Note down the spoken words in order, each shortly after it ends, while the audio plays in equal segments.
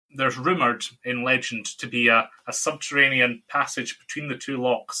there's rumoured in legend to be a subterranean passage between the two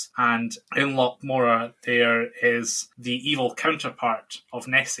lochs, and in Loch Morar there is the evil counterpart of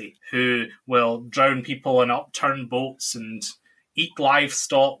Nessie, who will drown people and upturn boats and eat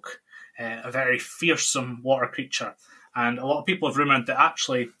livestock, a very fearsome water creature. And a lot of people have rumoured that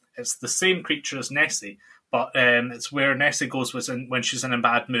actually it's the same creature as Nessie, but it's where Nessie goes when she's in a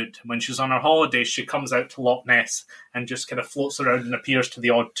bad mood. When she's on her holidays, she comes out to Loch Ness and just kind of floats around and appears to the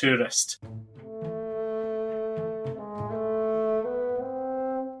odd tourist.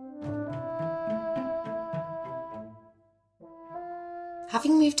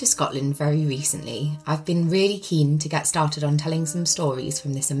 Having moved to Scotland very recently, I've been really keen to get started on telling some stories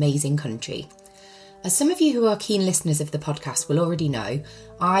from this amazing country. As some of you who are keen listeners of the podcast will already know,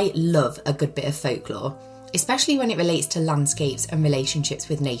 I love a good bit of folklore, especially when it relates to landscapes and relationships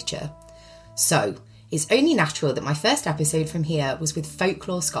with nature. So, it's only natural that my first episode from here was with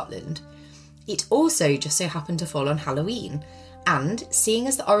Folklore Scotland. It also just so happened to fall on Halloween, and seeing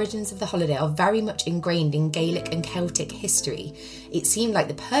as the origins of the holiday are very much ingrained in Gaelic and Celtic history, it seemed like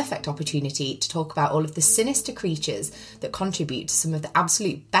the perfect opportunity to talk about all of the sinister creatures that contribute to some of the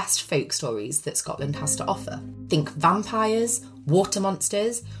absolute best folk stories that Scotland has to offer. Think vampires, water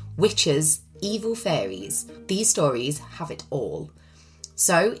monsters, witches, evil fairies. These stories have it all.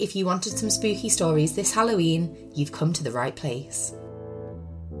 So if you wanted some spooky stories this Halloween, you've come to the right place.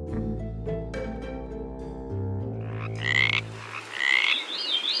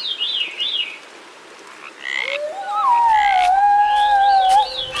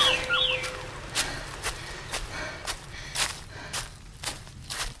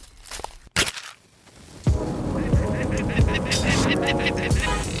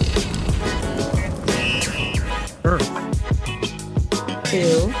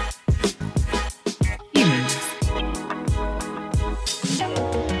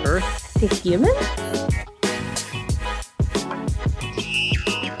 Human?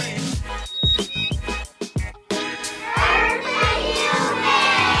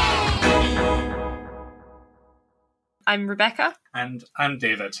 I'm Rebecca. And I'm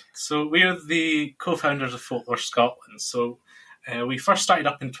David. So we're the co-founders of Folklore Scotland. So we first started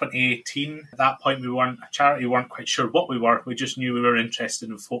up in 2018. At that point, we weren't a charity, we weren't quite sure what we were. We just knew we were interested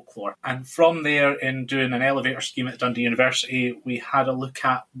in folklore. And from there, in doing an elevator scheme at Dundee University, we had a look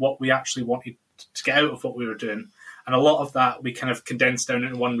at what we actually wanted to get out of what we were doing. And a lot of that we kind of condensed down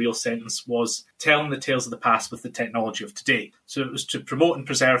into one real sentence: was telling the tales of the past with the technology of today. So it was to promote and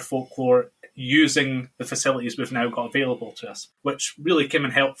preserve folklore using the facilities we've now got available to us, which really came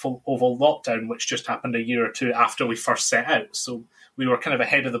in helpful over lockdown, which just happened a year or two after we first set out. So we were kind of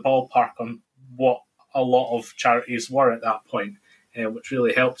ahead of the ballpark on what a lot of charities were at that point, which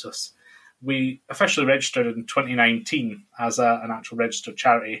really helped us. We officially registered in 2019 as an actual registered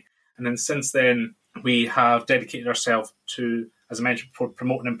charity. And then since then, we have dedicated ourselves to, as I mentioned before,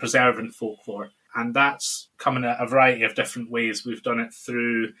 promoting and preserving folklore. And that's come in a variety of different ways. We've done it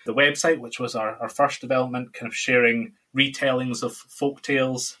through the website, which was our first development, kind of sharing retellings of folk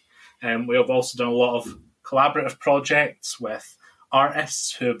tales. We have also done a lot of collaborative projects with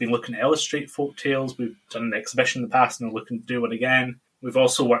artists who have been looking to illustrate folk tales. We've done an exhibition in the past and are looking to do one again. We've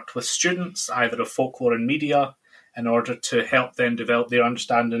also worked with students, either of folklore and media, in order to help them develop their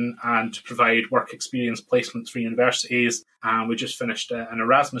understanding and to provide work experience placements for universities. And we just finished an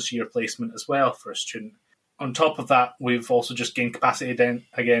Erasmus year placement as well for a student. On top of that, we've also just gained capacity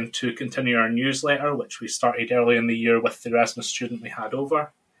again to continue our newsletter, which we started early in the year with the Erasmus student we had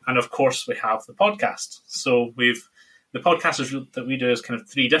over. And of course, we have the podcast. So the podcast that we do is kind of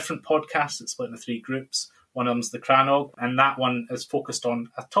 3 different podcasts. It's split into 3 groups. One of them's the Cranog, and that one is focused on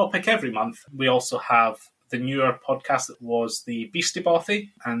a topic every month. We also have the newer podcast that was the Beastie Bothy,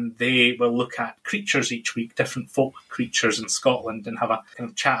 and they will look at creatures each week, different folk creatures in Scotland, and have a kind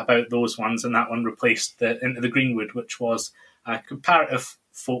of chat about those ones. And that one replaced Into the Greenwood, which was a comparative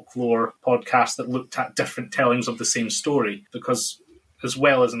folklore podcast that looked at different tellings of the same story, because as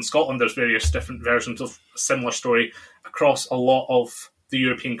well as in Scotland, there's various different versions of a similar story across a lot of the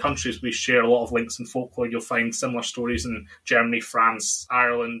European countries. We share a lot of links in folklore. You'll find similar stories in Germany, France,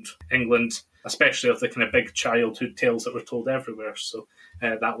 Ireland, England, especially of the kind of big childhood tales that were told everywhere. So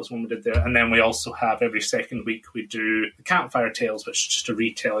that was one we did there. And then we also have every second week we do the Campfire Tales, which is just a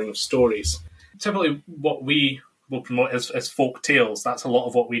retelling of stories. Typically what we will promote is folk tales. That's a lot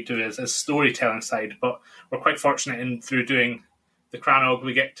of what we do is storytelling side. But we're quite fortunate through doing the Cranog,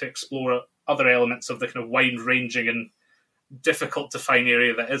 we get to explore other elements of the kind of wide-ranging and difficult to find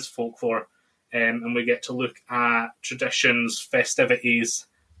area that is folklore. And we get to look at traditions, festivities,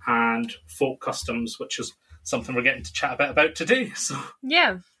 and folk customs, which is something we're getting to chat a bit about today. So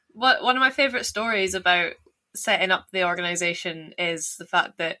yeah, One of my favourite stories about setting up the organisation is the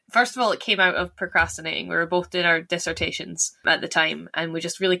fact that, first of all, it came out of procrastinating. We were both doing our dissertations at the time, and we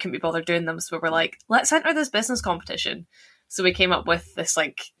just really couldn't be bothered doing them. So we were like, let's enter this business competition. So we came up with this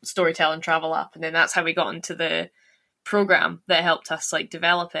like storytelling travel app, and then that's how we got into the program that helped us like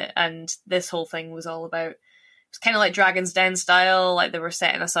develop it. And this whole thing was all about, it's kind of like Dragon's Den style. Like they were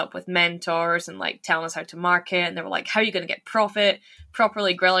setting us up with mentors and like telling us how to market, and they were like, how are you going to get profit,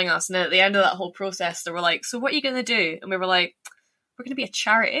 properly grilling us. And then at the end of that whole process, they were like, so what are you going to do? And we were like, we're going to be a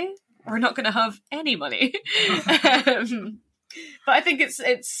charity. We're not going to have any money. But I think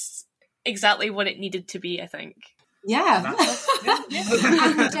it's exactly what it needed to be, I think. Yeah.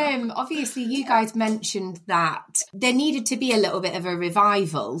 And obviously you guys mentioned that there needed to be a little bit of a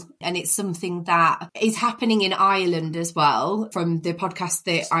revival, and it's something that is happening in Ireland as well. From the podcast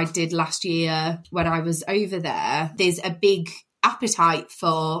that I did last year when I was over there, there's a big appetite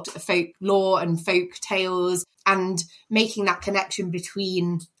for folklore and folk tales, and making that connection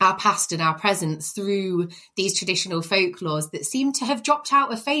between our past and our present through these traditional folklores that seem to have dropped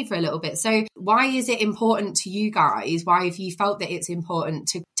out of favour a little bit. So why is it important to you guys? Why have you felt that it's important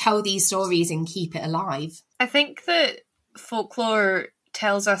to tell these stories and keep it alive? I think that folklore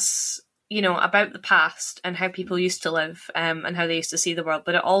tells us, you know, about the past and how people used to live, and how they used to see the world,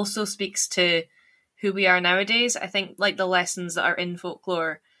 but it also speaks to who we are nowadays. I think like the lessons that are in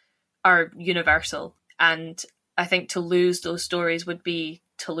folklore are universal, and I think to lose those stories would be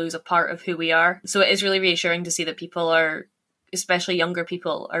to lose a part of who we are. So it is really reassuring to see that people are, especially younger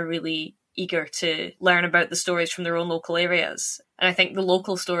people, are really eager to learn about the stories from their own local areas. And I think the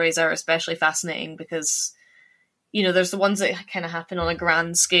local stories are especially fascinating because, you know, there's the ones that kind of happen on a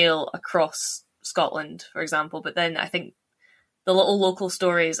grand scale across Scotland, for example, but then I think the little local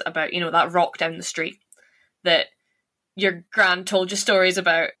stories about, you know, that rock down the street that your gran told you stories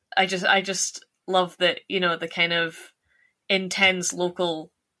about. I just love that, you know, the kind of intense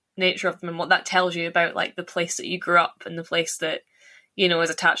local nature of them and what that tells you about like the place that you grew up and the place that, you know, is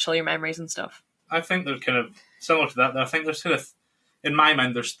attached to all your memories and stuff. I think they're kind of similar to that. I think there's kind of, in my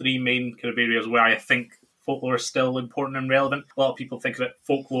mind, there's three main kind of areas where I think folklore is still important and relevant. A lot of people think of it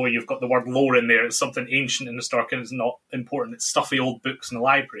folklore, you've got the word lore in there, it's something ancient and historic and it's not important, it's stuffy old books in the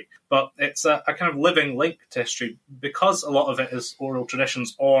library. But it's a kind of living link to history because a lot of it is oral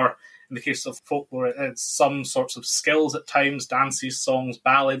traditions, or in the case of folklore, it's some sorts of skills at times, dances, songs,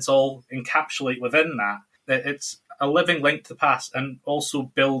 ballads, all encapsulate within that. It's a living link to the past and also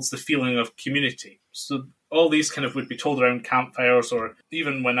builds the feeling of community. So all these kind of would be told around campfires, or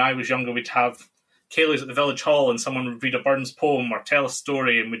even when I was younger, we'd have Ceilidhs at the village hall and someone would read a Burns poem or tell a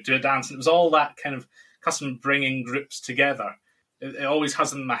story and we'd do a dance. And it was all that kind of custom bringing groups together. It always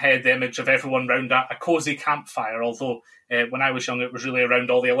has in my head the image of everyone round a cosy campfire, although when I was young it was really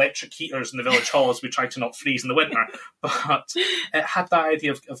around all the electric heaters in the village hall as we tried to not freeze in the winter. But it had that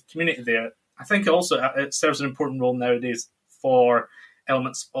idea of community there. I think also it serves an important role nowadays for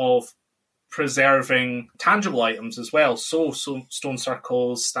elements of preserving tangible items as well. So stone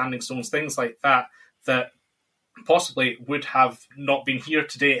circles, standing stones, things like that, that possibly would have not been here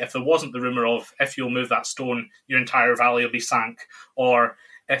today if there wasn't the rumour of, if you'll move that stone, your entire valley will be sank, or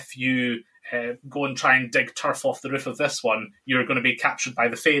if you go and try and dig turf off the roof of this one, you're going to be captured by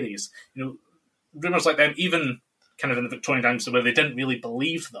the fairies. You know, rumours like that, even kind of in the Victorian times where they didn't really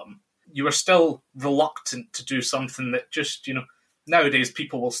believe them, you were still reluctant to do something that just, you know, nowadays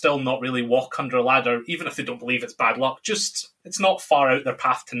people will still not really walk under a ladder, even if they don't believe it's bad luck. Just, it's not far out their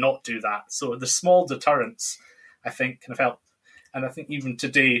path to not do that. So the small deterrents, I think, can have helped. And I think even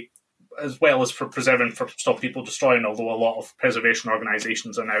today, as well as for preserving, for stop people destroying, although a lot of preservation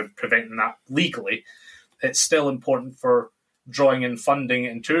organisations are now preventing that legally, it's still important for drawing in funding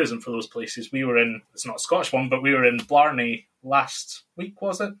and tourism for those places. We were in, it's not a Scottish one, but we were in Blarney last week,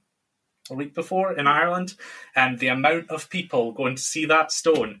 was it? A week before, in Ireland, and the amount of people going to see that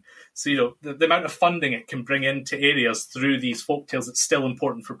stone. So, you know, the amount of funding it can bring into areas through these folktales, it's still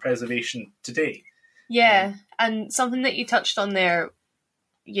important for preservation today. Yeah, and something that you touched on there,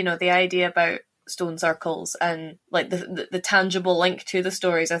 you know, the idea about stone circles and like the tangible link to the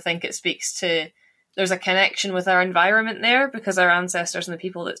stories, I think it speaks to, there's a connection with our environment there, because our ancestors and the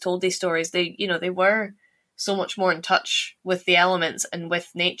people that told these stories, they, you know, they were so much more in touch with the elements and with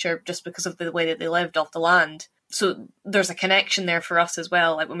nature just because of the way that they lived off the land. So there's a connection there for us as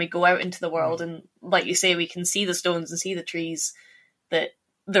well. Like when we go out into the world and, like you say, we can see the stones and see the trees that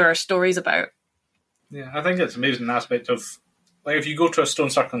there are stories about. Yeah, I think it's an amazing aspect of, like, if you go to a stone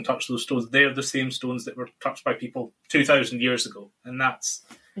circle and touch those stones, they're the same stones that were touched by people 2,000 years ago. And that's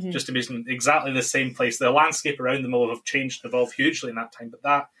Just imagine exactly the same place. The landscape around them will have changed and evolved hugely in that time, but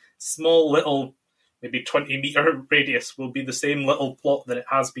that small little, maybe 20-metre radius will be the same little plot that it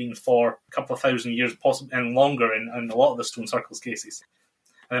has been for a couple of thousand years, possibly and longer in a lot of the Stone Circles cases.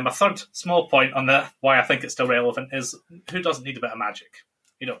 And then my third small point on why I think it's still relevant is, who doesn't need a bit of magic?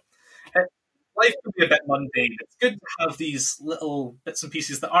 Life can be a bit mundane. It's good to have these little bits and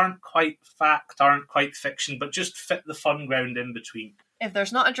pieces that aren't quite fact, aren't quite fiction, but just fit the fun ground in between. If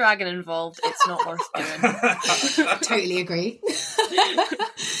there's not a dragon involved, it's not worth doing. Totally agree.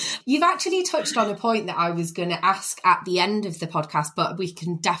 You've actually touched on a point that I was going to ask at the end of the podcast, but we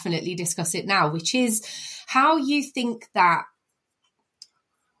can definitely discuss it now, which is how you think that,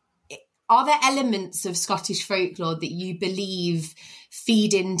 are there elements of Scottish folklore that you believe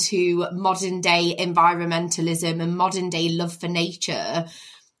feed into modern day environmentalism and modern day love for nature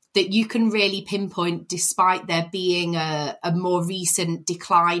that you can really pinpoint, despite there being a more recent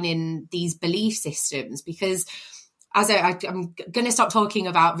decline in these belief systems? Because I'm going to stop talking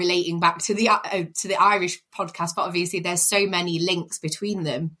about relating back to the Irish podcast, but obviously there's so many links between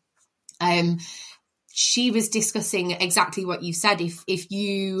them. She was discussing exactly what you said. If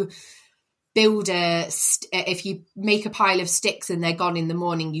you if you make a pile of sticks and they're gone in the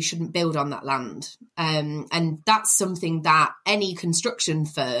morning, you shouldn't build on that land. And that's something that any construction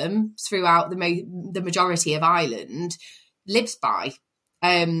firm throughout the majority of Ireland lives by,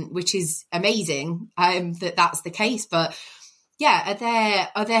 which is amazing that that's the case. But yeah,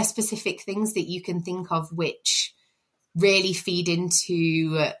 are there specific things that you can think of which really feed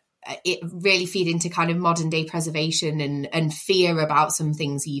into kind of modern day preservation and fear about some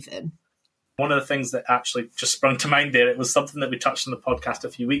things even? One of the things that actually just sprung to mind there, it was something that we touched on the podcast a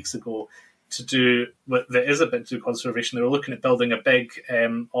few weeks ago to do with, that is a bit to conservation. They were looking at building a big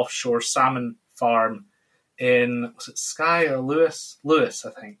offshore salmon farm in, was it Skye or Lewis,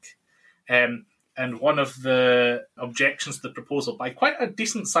 I think. And one of the objections to the proposal by quite a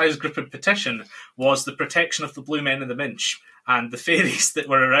decent-sized group of petition was the protection of the Blue Men and the Minch and the fairies that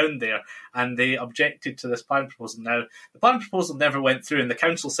were around there, and they objected to this plan proposal. Now, the plan proposal never went through, and the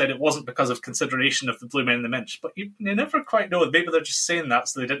council said it wasn't because of consideration of the Blue Men and the Minch, but you never quite know. Maybe they're just saying that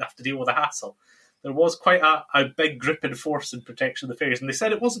so they didn't have to deal with the hassle. There was quite a big grip in force in protection of the fairies, and they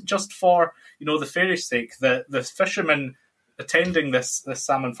said it wasn't just for the fairies' sake. The fishermen attending this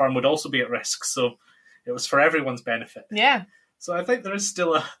salmon farm would also be at risk, so it was for everyone's benefit. Yeah. So I think there is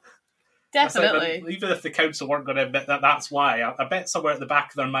still a... Definitely. Even if the council weren't going to admit that that's why, I bet somewhere at the back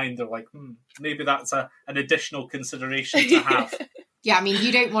of their mind they're like, maybe that's an additional consideration to have. Yeah, I mean,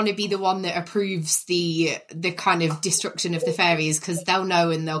 you don't want to be the one that approves the kind of destruction of the fairies, because they'll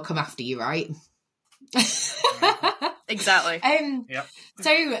know and they'll come after you, right? Exactly. Yep.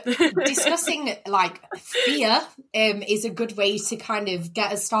 So discussing like fear is a good way to kind of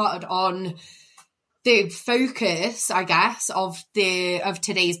get us started on the focus, I guess, of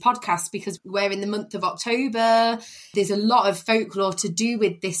today's podcast, because we're in the month of October. There's a lot of folklore to do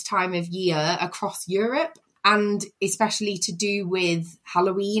with this time of year across Europe, and especially to do with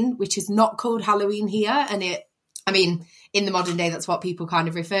Halloween, which is not called Halloween here. And in the modern day, that's what people kind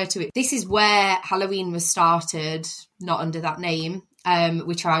of refer to it. This is where Halloween was started, not under that name,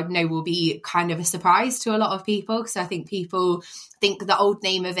 which I know will be kind of a surprise to a lot of people, because I think people think the old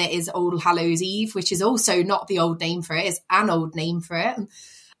name of it is All Hallows Eve, which is also not the old name for it. It's an old name for it.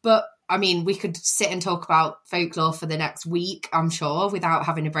 But I mean, we could sit and talk about folklore for the next week, I'm sure, without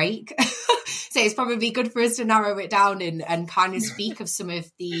having a break. So it's probably good for us to narrow it down and kind of speak of some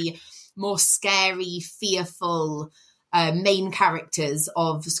of the more scary, fearful main characters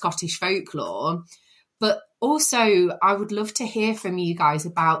of Scottish folklore. But also, I would love to hear from you guys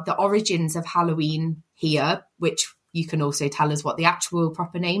about the origins of Halloween here, which you can also tell us what the actual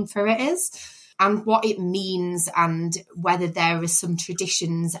proper name for it is, and what it means, and whether there are some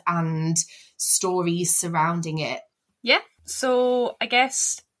traditions and stories surrounding it. Yeah. So I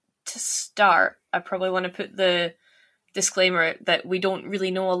guess to start, I probably want to put the disclaimer that we don't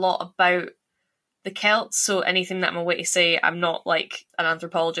really know a lot about the Celts. So anything that I'm away to say, I'm not like an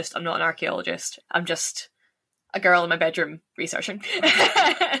anthropologist, I'm not an archaeologist, I'm just a girl in my bedroom researching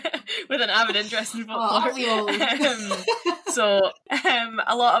with an avid interest in folklore. So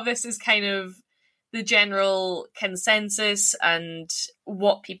a lot of this is kind of the general consensus and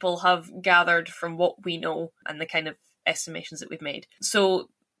what people have gathered from what we know and the kind of estimations that we've made. So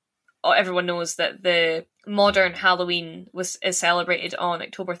everyone knows that the modern Halloween is celebrated on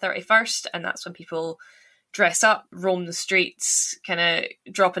October 31st, and that's when people dress up, roam the streets, kind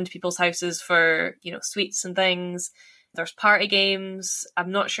of drop into people's houses for, sweets and things. There's party games.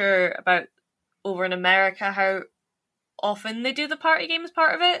 I'm not sure about over in America how often they do the party games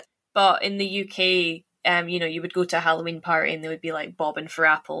part of it. But in the UK, you would go to a Halloween party and they would be like bobbing for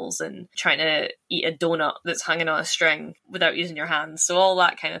apples and trying to eat a donut that's hanging on a string without using your hands. So all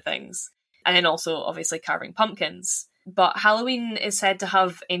that kind of things. And then also obviously carving pumpkins. But Halloween is said to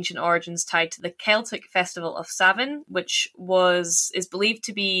have ancient origins tied to the Celtic festival of Samhain, which is believed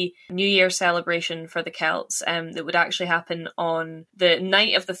to be a New Year celebration for the Celts that would actually happen on the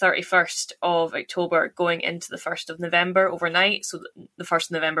night of the 31st of October going into the 1st of November overnight. So the 1st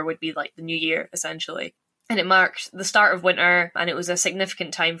of November would be like the New Year, essentially. And it marked the start of winter, and it was a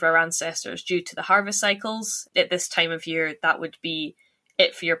significant time for our ancestors due to the harvest cycles. At this time of year, that would be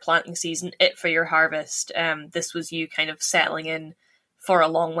it for your planting season, it for your harvest. This was you kind of settling in for a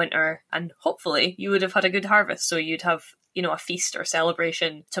long winter, and hopefully you would have had a good harvest, so you'd have, a feast or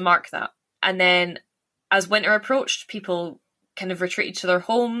celebration to mark that. And then as winter approached, people kind of retreated to their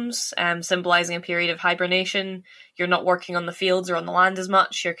homes, symbolising a period of hibernation. You're not working on the fields or on the land as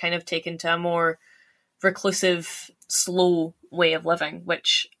much, you're kind of taken to a more reclusive, slow way of living,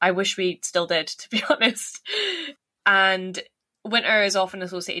 which I wish we still did, to be honest. And winter is often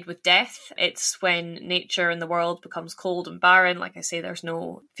associated with death. It's when nature and the world becomes cold and barren. Like I say, there's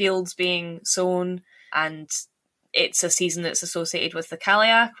no fields being sown, and it's a season that's associated with the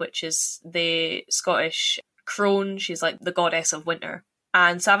Cailleach, which is the Scottish crone. She's like the goddess of winter.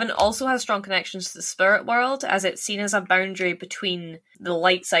 And Samhain also has strong connections to the spirit world, as it's seen as a boundary between the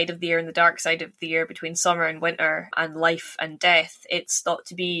light side of the year and the dark side of the year, between summer and winter, and life and death. It's thought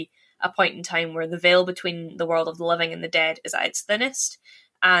to be a point in time where the veil between the world of the living and the dead is at its thinnest,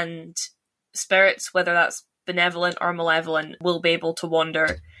 and spirits, whether that's benevolent or malevolent, will be able to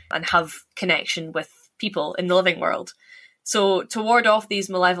wander and have connection with people in the living world. So to ward off these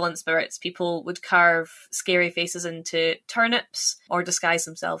malevolent spirits, people would carve scary faces into turnips or disguise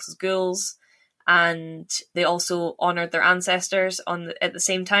themselves as ghouls, and they also honoured their ancestors at the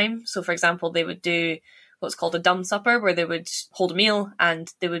same time. So for example, they would do what's called a dumb supper, where they would hold a meal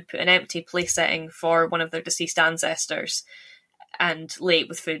and they would put an empty place setting for one of their deceased ancestors and lay it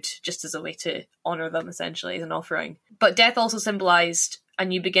with food, just as a way to honour them, essentially, as an offering. But death also symbolised a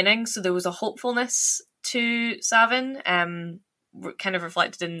new beginning, so there was a hopefulness to Samhain, kind of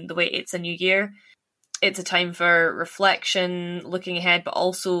reflected in the way it's a new year. It's a time for reflection, looking ahead, but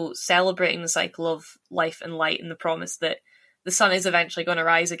also celebrating the cycle of life and light and the promise that the sun is eventually going to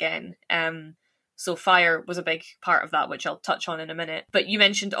rise again. So fire was a big part of that, which I'll touch on in a minute. But you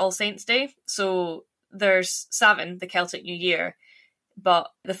mentioned All Saints' Day. So there's Samhain, the Celtic New Year,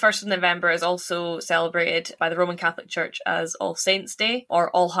 but the 1st of November is also celebrated by the Roman Catholic Church as All Saints' Day, or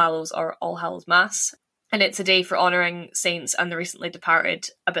All Hallows, or All Hallows Mass. And it's a day for honouring saints and the recently departed,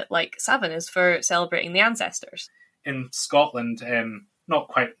 a bit like Samhain is for celebrating the ancestors. In Scotland, not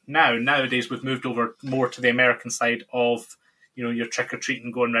quite now. Nowadays we've moved over more to the American side of, your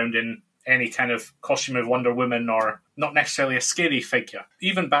trick-or-treating, going around in any kind of costume of Wonder Woman, or not necessarily a scary figure.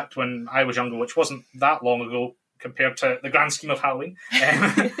 Even back when I was younger, which wasn't that long ago compared to the grand scheme of Halloween,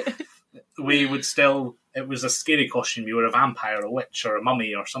 we would still, it was a scary costume. You were a vampire, a witch, or a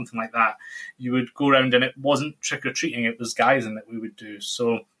mummy, or something like that. You would go around and it wasn't trick-or-treating, it was guising that we would do.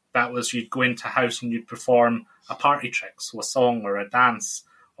 So that was, you'd go into a house and you'd perform a party trick, so a song or a dance,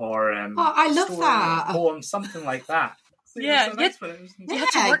 or I love that. a poem, something like that. Yeah, you had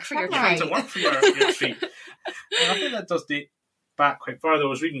to work for your treat. You had to work for your treat. And I think that does date back quite further. I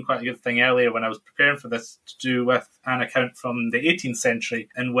was reading quite a good thing earlier when I was preparing for this, to do with an account from the 18th century,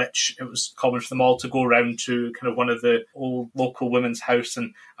 in which it was common for them all to go around to kind of one of the old local women's house,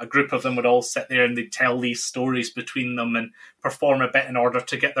 and a group of them would all sit there and they'd tell these stories between them and perform a bit in order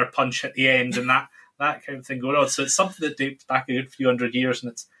to get their punch at the end, and that kind of thing going on. So it's something that dates back a good few hundred years,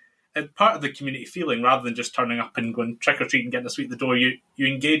 and it's part of the community feeling, rather than just turning up and going trick-or-treat and getting a sweet at the door. You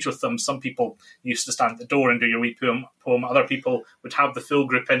engage with them. Some people used to stand at the door and do your wee poem. Other people would have the full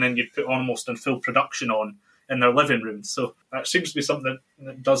group in, and you'd put almost in full production on in their living room. So that seems to be something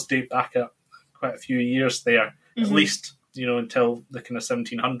that does date back quite a few years there, at least, until the kind of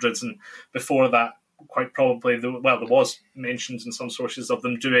 1700s. And before that, quite probably, there was mentions in some sources of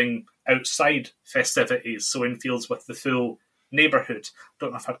them doing outside festivities, so in fields with the full neighbourhood.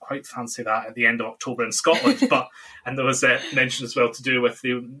 Don't know if I'd quite fancy that at the end of October in Scotland, and there was mention as well to do with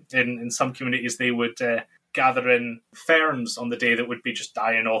in some communities they would gather in ferns on the day that would be just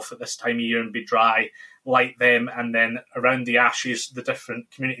dying off at this time of year and be dry, light them, and then around the ashes the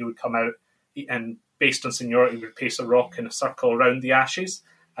different community would come out and, based on seniority, would place a rock in a circle around the ashes.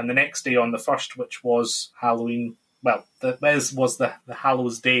 And the next day, on the 1st, which was Halloween, was the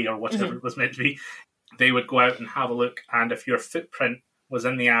Hallows Day, or whatever it was meant to be, they would go out and have a look, and if your footprint was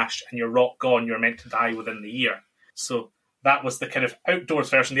in the ash and your rock gone, you're meant to die within the year. So that was the kind of outdoors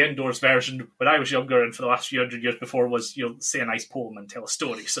version. The indoors version, when I was younger and for the last few hundred years before, was you'll say a nice poem and tell a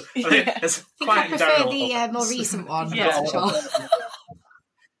story. So I think it's quieting down a little bit. I prefer the more recent one.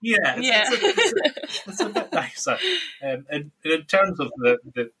 Yeah. It's a bit nicer. And in terms of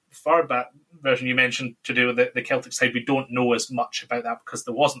the far back version you mentioned to do with the Celtic side, we don't know as much about that because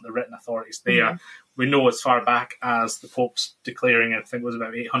there wasn't the written authorities there. We know as far back as the Pope's declaring, I think it was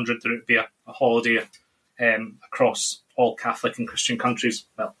about 800, there would be a holiday across all Catholic and Christian countries,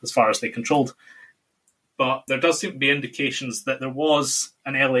 well, as far as they controlled. But there does seem to be indications that there was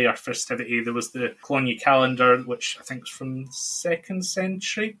an earlier festivity. There was the Cologne calendar, which I think was from the 2nd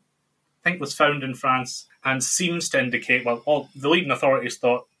century, I think was found in France, and seems to indicate, well, all the leading authorities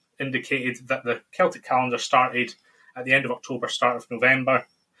indicated that the Celtic calendar started at the end of October, start of November,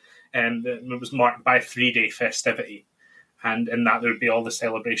 and it was marked by a 3-day festivity. And in that, there would be all the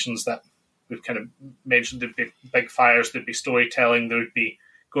celebrations that we've kind of mentioned. There'd be big fires, there'd be storytelling, there would be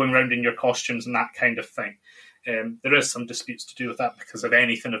going around in your costumes and that kind of thing. There is some disputes to do with that because of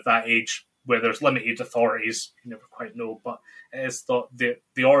anything of that age where there's limited authorities, you never quite know, but it is thought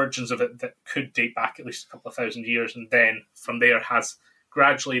the origins of it that could date back at least a couple of thousand years, and then from there has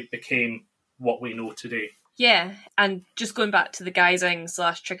gradually became what we know today. Yeah, and just going back to the guising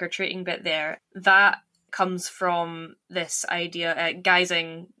 / trick-or-treating bit there, that comes from this idea,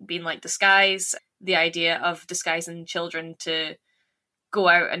 guising being like disguise, the idea of disguising children to go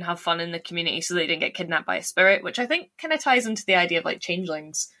out and have fun in the community so they didn't get kidnapped by a spirit, which I think kind of ties into the idea of like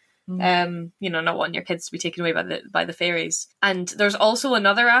changelings. Not wanting your kids to be taken away by the fairies. And there's also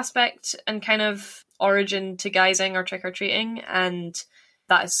another aspect and kind of origin to guising or trick-or-treating, and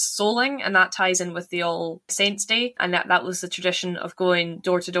that is souling, and that ties in with the All Saints' Day, and that was the tradition of going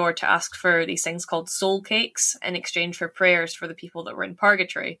door to door to ask for these things called soul cakes in exchange for prayers for the people that were in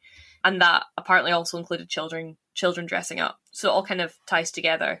purgatory, and that apparently also included children dressing up. So it all kind of ties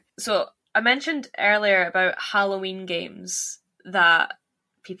together. So I mentioned earlier about Halloween games that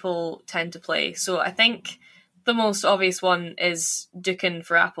people tend to play. So I think the most obvious one is Dukin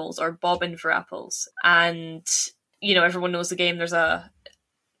for apples or Bobbin for apples, and everyone knows the game. There's a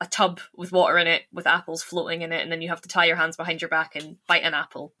tub with water in it with apples floating in it, and then you have to tie your hands behind your back and bite an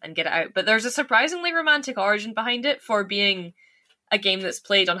apple and get it out. But there's a surprisingly romantic origin behind it for being a game that's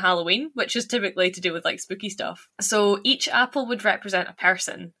played on Halloween, which is typically to do with like spooky stuff. So each apple would represent a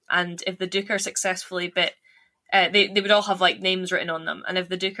person, and if the Duker successfully bit, they would all have like names written on them, and if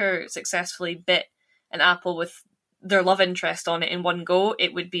the Duker successfully bit an apple with their love interest on it in one go,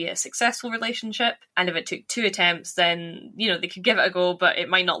 it would be a successful relationship. And if it took 2 attempts, then they could give it a go, but it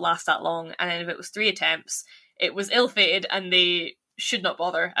might not last that long. And then if it was 3 attempts, it was ill-fated and they should not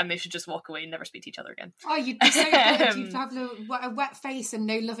bother and they should just walk away and never speak to each other again. Oh, you'd be so good. You'd have a wet face and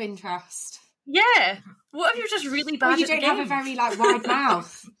no love interest. Yeah. What if you're just really bad you don't have a very wide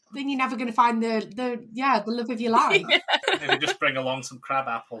mouth? Then you're never going to find the love of your life. Yeah. Maybe just bring along some crab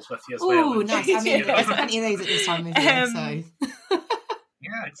apples with you as well. Oh, nice. I mean, there's plenty of those at this time of year, so...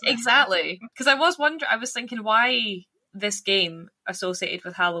 Yeah, exactly. Because I was thinking why this game associated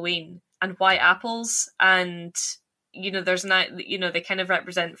with Halloween and why apples, and there's not, they kind of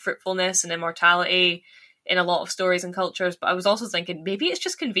represent fruitfulness and immortality in a lot of stories and cultures. But I was also thinking maybe it's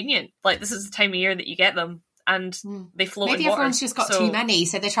just convenient. Like this is the time of year that you get them. And they float in water. Maybe everyone's just got too many,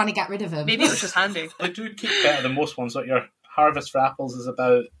 so they're trying to get rid of them. Maybe it was just handy. They do keep better than most ones. Like your harvest for apples is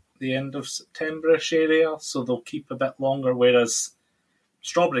about the end of September-ish area, so they'll keep a bit longer, whereas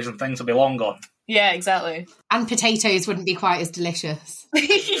strawberries and things will be long gone. Yeah, exactly. And potatoes wouldn't be quite as delicious.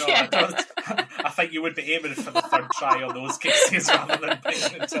 Yeah. I think you would be aiming for the third try on those cases rather than putting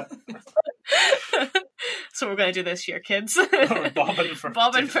it into... So we're going to do this year, kids. Or bobbing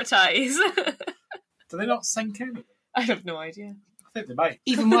for ties. Do they not sink in? I have no idea. I think they might.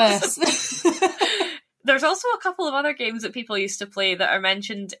 Even worse. There's also a couple of other games that people used to play that are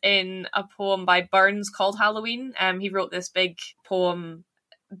mentioned in a poem by Burns called Halloween. He wrote this big poem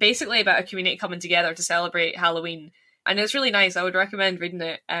basically about a community coming together to celebrate Halloween. And it's really nice. I would recommend reading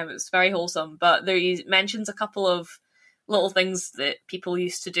it. It's very wholesome. But he mentions a couple of little things that people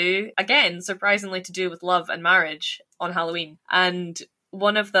used to do. Again, surprisingly to do with love and marriage on Halloween. And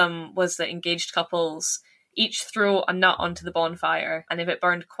one of them was that engaged couples each throw a nut onto the bonfire, and if it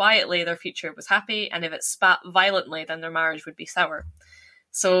burned quietly, their future was happy, and if it spat violently, then their marriage would be sour.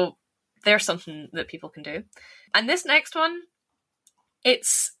 So there's something that people can do. And this next one,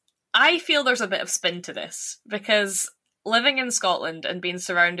 I feel there's a bit of spin to this, because living in Scotland and being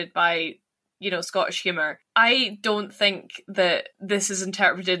surrounded by Scottish humour. I don't think that this is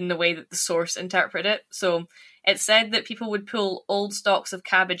interpreted in the way that the source interpreted it. So it said that people would pull old stalks of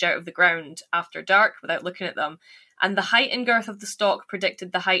cabbage out of the ground after dark without looking at them, and the height and girth of the stalk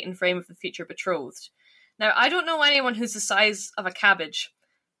predicted the height and frame of the future betrothed. Now, I don't know anyone who's the size of a cabbage,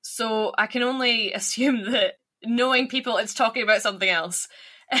 so I can only assume that knowing people, it's talking about something else.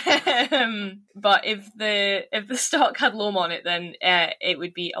 But if the stalk had loam on it, then it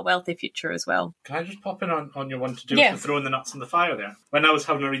would be a wealthy future as well. Can I just pop in on your one to do with throwing the nuts in the fire there? When I was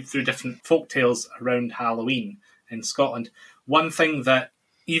having a read through different folk tales around Halloween in Scotland, one thing that,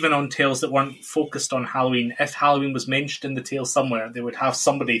 even on tales that weren't focused on Halloween, if Halloween was mentioned in the tale somewhere, they would have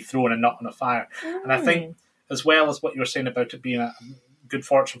somebody throwing a nut on a fire. And I think, as well as what you were saying about it being a good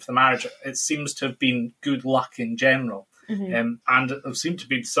fortune for the marriage, it seems to have been good luck in general. And it seemed to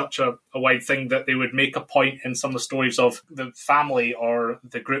be such a wide thing that they would make a point in some of the stories of the family or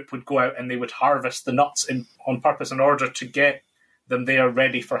the group would go out and they would harvest the nuts on purpose in order to get them there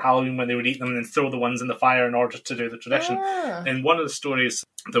ready for Halloween when they would eat them, and then throw the ones in the fire in order to do the tradition. In one of the stories,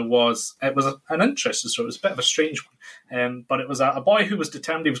 it was an interesting story. It was a bit of a strange one, but it was a boy who was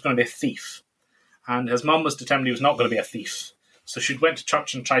determined he was going to be a thief, and his mum was determined he was not going to be a thief. So she went to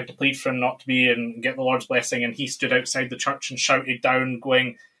church and tried to plead for him not to be and get the Lord's blessing, and he stood outside the church and shouted down,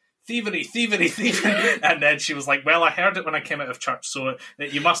 going, "Thievery, thievery, thievery." And then she was like, "Well, I heard it when I came out of church, so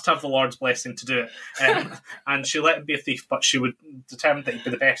you must have the Lord's blessing to do it." And she let him be a thief, but she would determine that he'd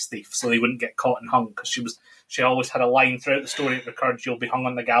be the best thief so he wouldn't get caught and hung, because she always had a line throughout the story that recurred, "You'll be hung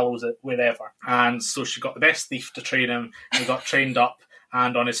on the gallows at wherever." And so she got the best thief to train him, and he got trained up.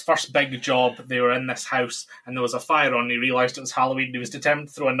 And on his first big job, they were in this house, and there was a fire on, and he realised it was Halloween, and he was determined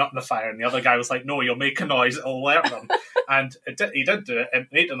to throw a nut in the fire, and the other guy was like, "No, you'll make a noise, it'll alert them." And he did do it, it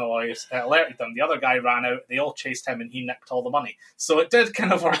made a noise, it alerted them, the other guy ran out, they all chased him, and he nicked all the money. So it did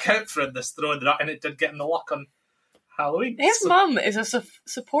kind of work out for him, this throwing the nut, and it did get him the luck on Halloween. His mum is a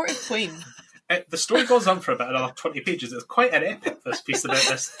supportive queen. The story goes on for about another 20 pages. It's quite an epic, this piece about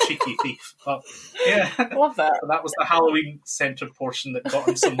this cheeky thief. But yeah, I love that. So that was the Halloween-centred portion that got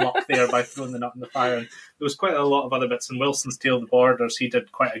him some luck there by throwing the nut in the fire. And there was quite a lot of other bits. In Wilson's Tale of the Borders, he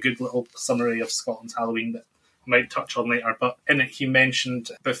did quite a good little summary of Scotland's Halloween that I might touch on later. But in it, he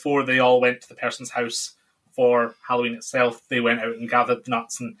mentioned before they all went to the person's house for Halloween itself, they went out and gathered the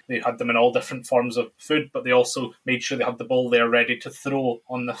nuts, and they had them in all different forms of food, but they also made sure they had the bowl there ready to throw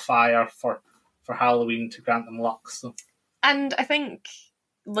on the fire for Halloween to grant them luck. So. And I think,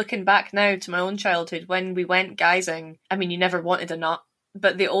 looking back now to my own childhood, when we went guising, I mean, you never wanted a nut,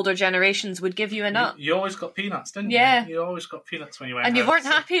 but the older generations would give you a nut. You always got peanuts, didn't you? Yeah. You always got peanuts when you went and you weren't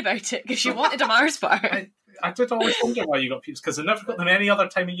happy about it, because you wanted a Mars bar. I did always wonder why you got peanuts, because I never got them any other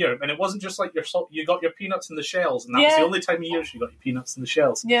time of year. And it wasn't just like you got your peanuts in the shells, and that was the only time of year you got your peanuts in the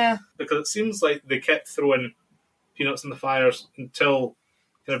shells. Yeah. Because it seems like they kept throwing peanuts in the fires until...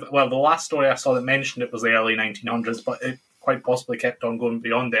 Well, the last story I saw that mentioned it was the early 1900s, but it quite possibly kept on going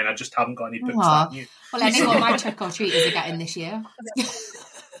beyond then. I just haven't got any books that new. Well, I know what my trick-or-treaters are getting this year.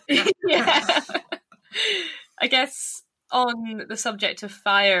 Yeah. I guess on the subject of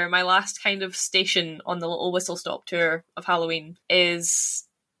fire, my last kind of station on the little whistle-stop tour of Halloween is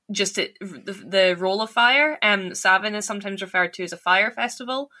just the role of fire. Samhain is sometimes referred to as a fire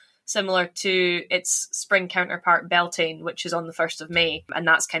festival, similar to its spring counterpart Beltane, which is on the 1st of May, and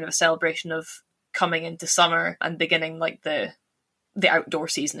that's kind of a celebration of coming into summer and beginning like the outdoor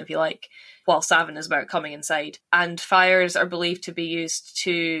season, if you like, while Samhain is about coming inside. And fires are believed to be used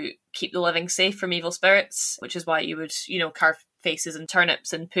to keep the living safe from evil spirits, which is why you would, carve faces and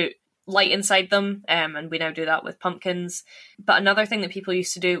turnips and put light inside them, and we now do that with pumpkins. But another thing that people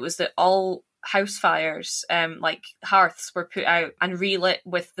used to do was that all house fires, like hearths, were put out and relit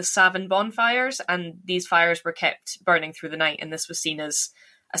with the Samhain bonfires, and these fires were kept burning through the night, and this was seen as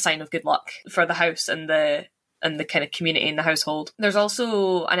a sign of good luck for the house and the kind of community in the household. There's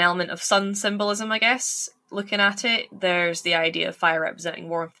also an element of sun symbolism, I guess, looking at it. There's the idea of fire representing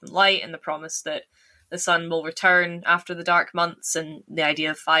warmth and light, and the promise that the sun will return after the dark months, and the idea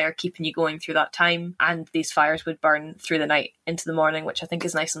of fire keeping you going through that time. And these fires would burn through the night into the morning, which I think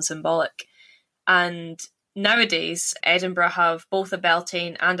is nice and symbolic. And nowadays, Edinburgh have both a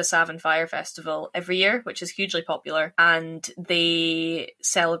Beltane and a Samhain Fire Festival every year, which is hugely popular. And they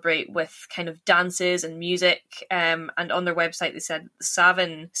celebrate with kind of dances and music. And on their website, they said the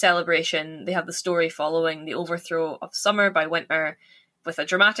Samhain celebration, they have the story following the overthrow of summer by winter, with a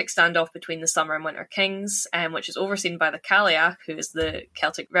dramatic standoff between the summer and winter kings, which is overseen by the Cailleach, who is the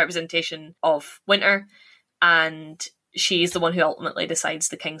Celtic representation of winter. And she's the one who ultimately decides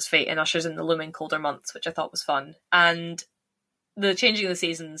the king's fate and ushers in the looming colder months, which I thought was fun. And the changing of the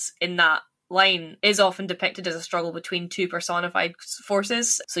seasons in that line is often depicted as a struggle between two personified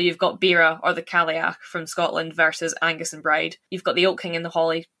forces. So you've got Bera, or the Cailleach from Scotland, versus Angus and Bride. You've got the Oak King and the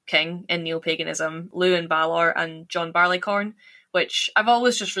Holly King in neo-paganism, Lugh and Balor, and John Barleycorn, which I've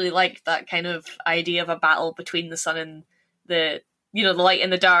always just really liked, that kind of idea of a battle between the sun and the light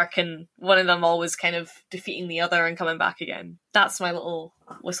and the dark, and one of them always kind of defeating the other and coming back again. That's my little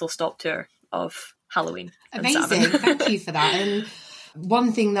whistle-stop tour of Halloween. Amazing. Thank you for that. And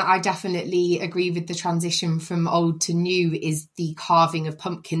one thing that I definitely agree with the transition from old to new is the carving of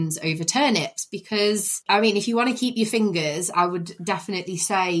pumpkins over turnips, because, I mean, if you want to keep your fingers, I would definitely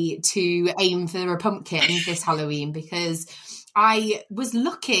say to aim for a pumpkin this Halloween, because I was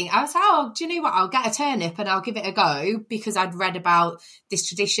looking, I was like, oh, do you know what? I'll get a turnip and I'll give it a go, because I'd read about this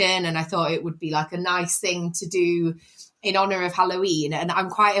tradition and I thought it would be like a nice thing to do in honour of Halloween. And I'm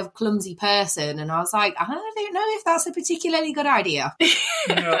quite a clumsy person, and I was like, I don't know if that's a particularly good idea.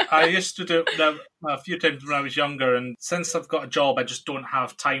 I used to do it a few times when I was younger, and since I've got a job, I just don't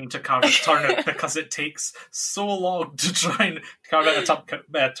have time to carve a turnip because it takes so long to try and carve out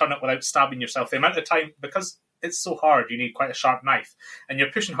a turnip without stabbing yourself. The amount of time, because it's so hard, you need quite a sharp knife, and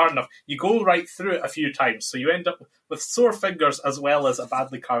you're pushing hard enough, you go right through it a few times, so you end up with sore fingers as well as a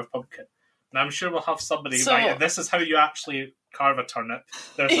badly carved pumpkin. And I'm sure we'll have somebody, right, and this is how you actually carve a turnip.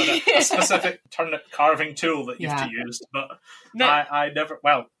 There's a specific turnip carving tool that you have to use, but I never,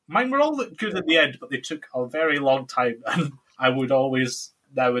 mine were all good at the end, but they took a very long time, and I would always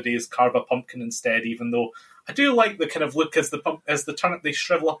nowadays carve a pumpkin instead, even though I do like the kind of look as the turnip, they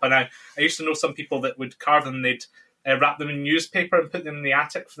shrivel up, and I used to know some people that would carve them, they'd wrap them in newspaper and put them in the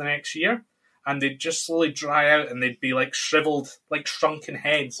attic for the next year, and they'd just slowly dry out, and they'd be like shriveled, like shrunken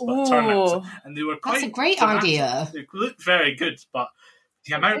heads, but turnips, and they were quite That's a great dramatic. idea. They looked very good, but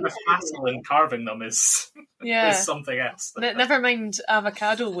the amount of hassle in carving them is something else. Never mind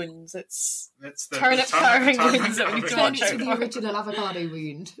avocado wounds. It's the turnip carving wounds that we need to watch out for. The original avocado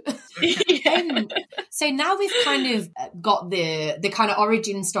wound. So now we've kind of got the kind of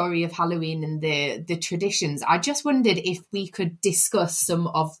origin story of Halloween and the traditions. I just wondered if we could discuss some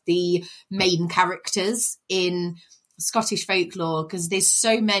of the main characters in Scottish folklore, because there's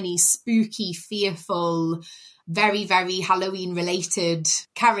so many spooky, fearful, very, very Halloween related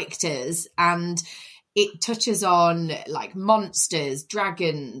characters, and it touches on like monsters,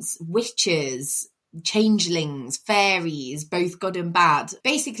 dragons, witches, changelings, fairies, both good and bad.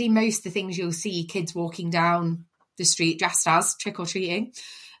 Basically, most of the things you'll see kids walking down the street dressed as, trick-or-treating.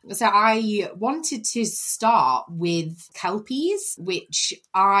 So I wanted to start with Kelpies, which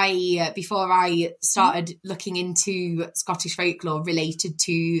before I started looking into Scottish folklore, related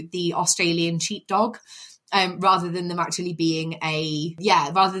to the Australian sheepdog. Rather than them actually being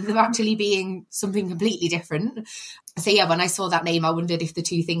something completely different. So when I saw that name, I wondered if the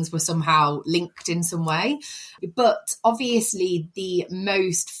two things were somehow linked in some way. But obviously the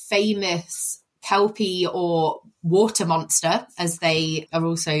most famous Kelpie, or water monster, as they are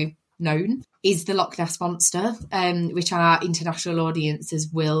also known, is the Loch Ness Monster, which our international audiences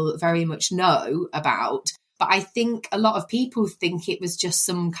will very much know about. But I think a lot of people think it was just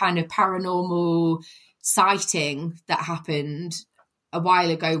some kind of paranormal sighting that happened a while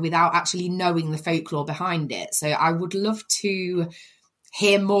ago without actually knowing the folklore behind it. So I would love to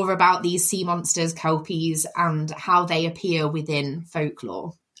hear more about these sea monsters, Kelpies, and how they appear within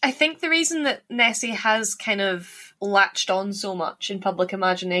folklore. I think the reason that Nessie has kind of latched on so much in public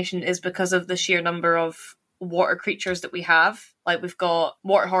imagination is because of the sheer number of water creatures that we have. Like, we've got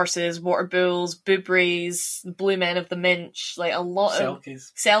water horses, water bulls, boobries, blue men of the Minch, like a lot of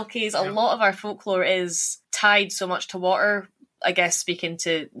selkies. A lot of our folklore is tied so much to water, I guess, speaking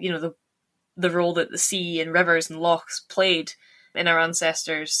to, the role that the sea and rivers and lochs played in our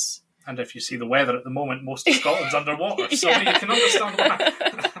ancestors. And if you see the weather at the moment, most of Scotland's underwater, so you can understand why.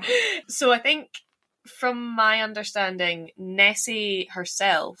 So I think, from my understanding, Nessie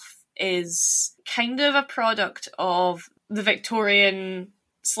herself is kind of a product of the Victorian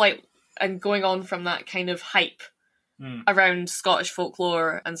and going on from that kind of hype around Scottish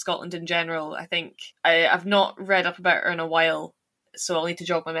folklore and Scotland in general. I think I've not read up about her in a while, so I'll need to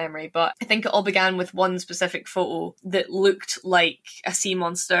jog my memory, but I think it all began with one specific photo that looked like a sea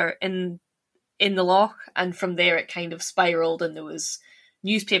monster in the loch, and from there it kind of spiraled, and there was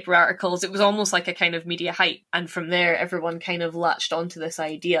newspaper articles. It was almost like a kind of media hype, and from there everyone kind of latched onto this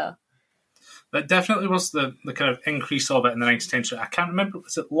idea. That definitely was the kind of increase of it in the 19th century. I can't remember,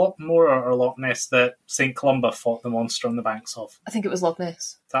 was it Loch Morar or Loch Ness that St. Columba fought the monster on the banks of? I think it was Loch Ness.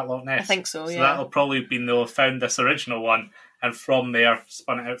 Is that Loch Ness? I think so, yeah. So that'll probably have been, they'll have found this original one and from there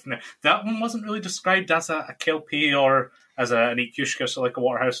spun it out from there. That one wasn't really described as a kelpie or as an equushka, so like a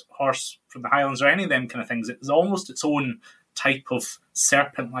waterhouse horse from the Highlands or any of them kind of things. It was almost its own type of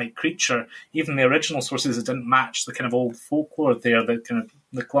serpent-like creature. Even the original sources, it didn't match the kind of old folklore there, the kind of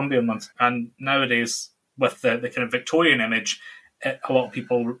the Columbian ones. And nowadays, with the kind of Victorian image, a lot of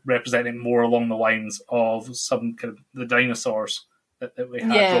people represent it more along the lines of some kind of the dinosaurs that we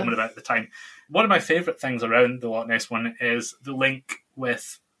had roaming about at the time. One of my favourite things around the Loch Ness one is the link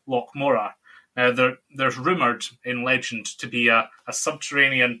with Loch Morar. Now, there's rumoured in legend to be a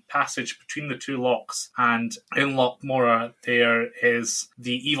subterranean passage between the two lochs, and in Loch Morar there is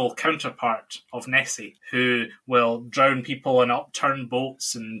the evil counterpart of Nessie, who will drown people and upturn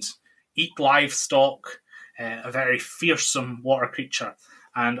boats and eat livestock, a very fearsome water creature.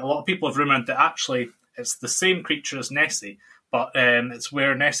 And a lot of people have rumoured that actually it's the same creature as Nessie, but it's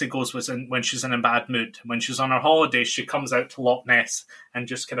where Nessie goes when she's in a bad mood. When she's on her holidays, she comes out to Loch Ness and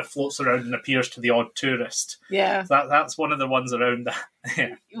just kind of floats around and appears to the odd tourist. Yeah. So that's one of the ones around that.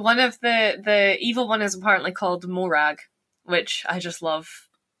 Yeah. One of the evil one is apparently called Morag, which I just love.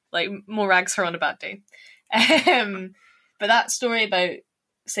 Like, Morag's her on a bad day. But that story about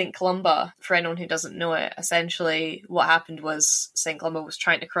St. Columba, for anyone who doesn't know it, essentially what happened was St. Columba was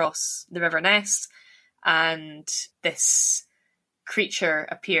trying to cross the River Ness, and this creature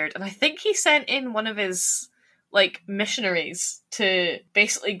appeared, and I think he sent in one of his missionaries to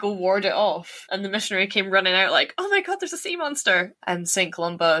basically go ward it off, and the missionary came running out like, oh my god, there's a sea monster, and St.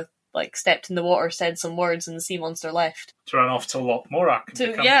 Columba stepped in the water, said some words, and the sea monster left to run off to Loch Morar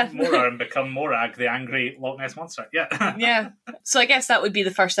and become Morag, the angry Loch Ness monster. Yeah. So I guess that would be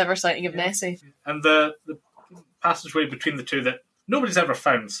the first ever sighting of Nessie, and the passageway between the two that nobody's ever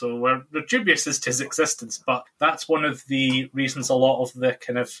found, so we're dubious as to his existence, but that's one of the reasons a lot of the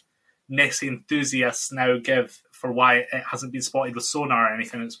kind of Nessie enthusiasts now give for why it hasn't been spotted with sonar or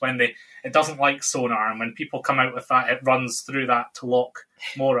anything. It's when it doesn't like sonar, and when people come out with that, it runs through that to Loch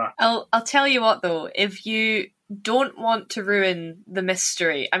Morar. I'll tell you what though, if you don't want to ruin the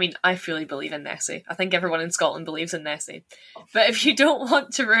mystery, I mean, I fully believe in Nessie. I think everyone in Scotland believes in Nessie. But if you don't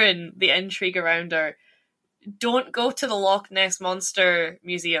want to ruin the intrigue around her, don't go to the Loch Ness Monster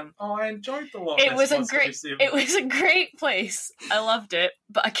Museum. Oh, I enjoyed the Loch Ness Monster Museum. It was a great place. I loved it,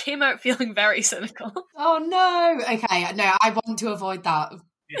 but I came out feeling very cynical. Oh no! Okay, no, I want to avoid that.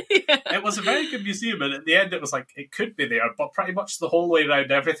 Yeah. It was a very good museum, and at the end it was like, it could be there, but pretty much the whole way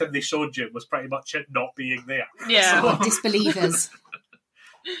around, everything they showed you was pretty much it not being there. Yeah. So, disbelievers.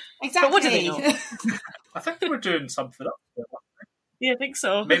 Exactly. But what do they know? I think they were doing something up there. Yeah, I think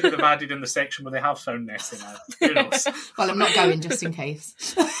so. Maybe they've added in the section where they have found Nessie now. Who knows? Well, I'm not going just in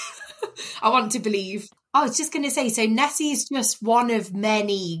case. I want to believe. I was just going to say, so Nessie is just one of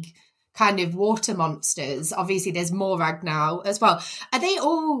many kind of water monsters. Obviously, there's Morag now as well. Are they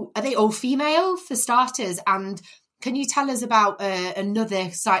all female for starters? And can you tell us about another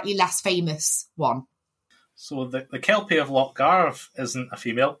slightly less famous one? So the Kelpie of Loch Garv isn't a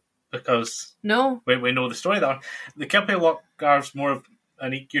female, because no, we know the story there. The Kelpie of Loch Garv's more of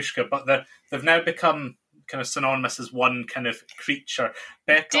an equushka, but they've now become kind of synonymous as one kind of creature.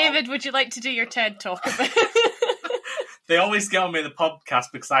 David, would you like to do your TED talk about They always get on me in the podcast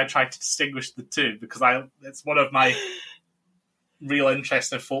because I try to distinguish the two, because it's one of my real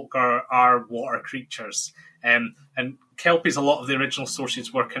interests in folklore are water creatures. And Kelpies, a lot of the original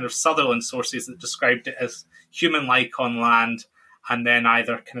sources were kind of Sutherland sources that described it as human-like on land, and then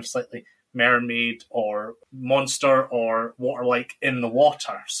either kind of slightly mermaid or monster or water-like in the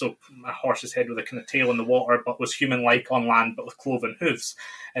water. So a horse's head with a kind of tail in the water, but was human-like on land, but with cloven hooves,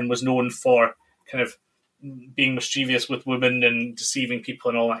 and was known for kind of being mischievous with women and deceiving people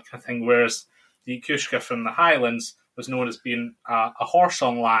and all that kind of thing. Whereas the equushka from the Highlands was known as being a horse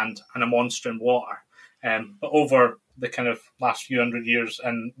on land and a monster in water. But over the kind of last few hundred years,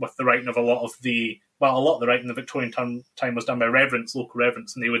 and with the writing of a lot of the writing in the Victorian time was done by local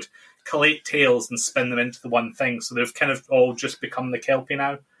reverends, and they would collate tales and spin them into the one thing. So they've kind of all just become the Kelpie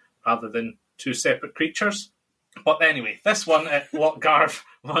now, rather than two separate creatures. But anyway, this one at Loch Garv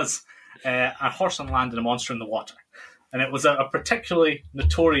was a horse on land and a monster in the water. And it was a particularly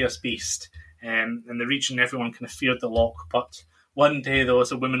notorious beast. In the region, everyone kind of feared the loch. But one day there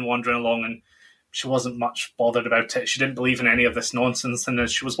was a woman wandering along, and she wasn't much bothered about it. She didn't believe in any of this nonsense. And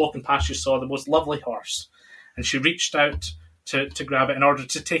as she was walking past, she saw the most lovely horse. And she reached out to grab it in order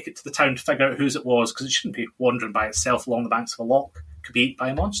to take it to the town to figure out whose it was, because it shouldn't be wandering by itself along the banks of a loch. It could be eaten by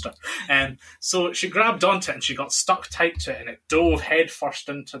a monster. And so she grabbed onto it, and she got stuck tight to it, and it dove head first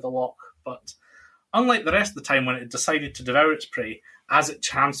into the loch. But unlike the rest of the time when it decided to devour its prey, as it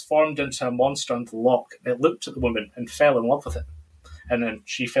transformed into a monster on the loch, it looked at the woman and fell in love with it. And then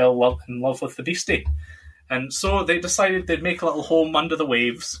she fell in love with the beastie. And so they decided they'd make a little home under the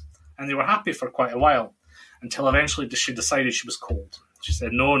waves, and they were happy for quite a while, until eventually she decided she was cold. She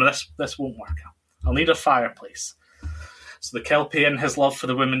said, no, this won't work. I'll need a fireplace. So the Kelpie, in his love for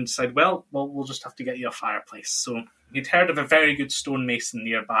the women, said, well, we'll just have to get you a fireplace. So he'd heard of a very good stonemason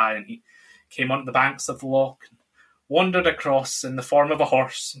nearby, and he came onto the banks of the loch and wandered across in the form of a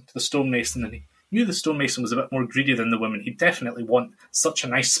horse to the stonemason, and he knew the stonemason was a bit more greedy than the woman. He'd definitely want such a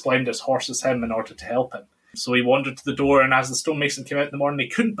nice, splendid horse as him in order to help him. So he wandered to the door, and as the stonemason came out in the morning, he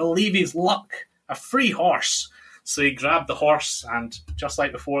couldn't believe his luck. A free horse. So he grabbed the horse, and just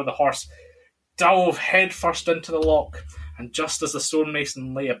like before, the horse dove headfirst into the loch. And just as the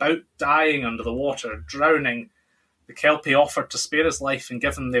stonemason lay about dying under the water, drowning, the Kelpie offered to spare his life and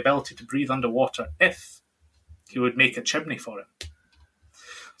give him the ability to breathe underwater if he would make a chimney for him.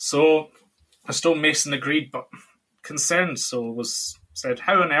 So the stonemason agreed, but concerned, said,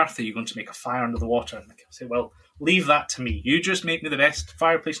 how on earth are you going to make a fire under the water? And the Kelpie said, well, leave that to me. You just make me the best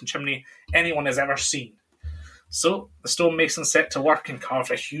fireplace and chimney anyone has ever seen. So the stonemason set to work and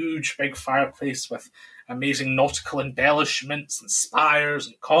carved a huge big fireplace with amazing nautical embellishments and spires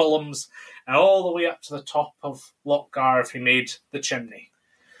and columns, and all the way up to the top of Loch Garv he made the chimney.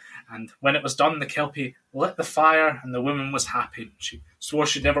 And when it was done, the Kelpie lit the fire, and the woman was happy. She swore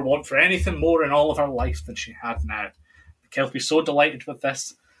she'd never want for anything more in all of her life than she had now. The Kelpie, so delighted with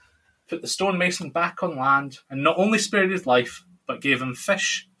this, put the stonemason back on land, and not only spared his life, but gave him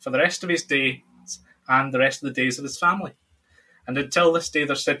fish for the rest of his days and the rest of the days of his family. And until this day,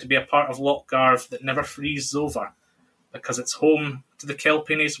 they're said to be a part of Loch Garv that never freezes over, because it's home to the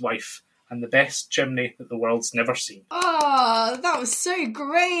Kelpie and his wife, and the best chimney that the world's never seen. Oh, that was so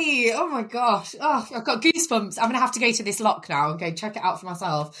great. Oh my gosh. Oh, I've got goosebumps. I'm going to have to go to this loch now and go check it out for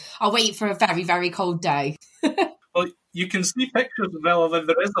myself. I'll wait for a very, very cold day. Well, you can see pictures of it, and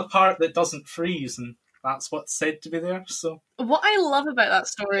there is a part that doesn't freeze, and that's what's said to be there. So what I love about that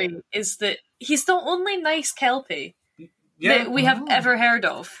story is that he's the only nice Kelpie that we have ever heard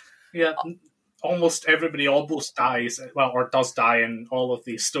of. Yeah, almost everybody almost dies, or does die in all of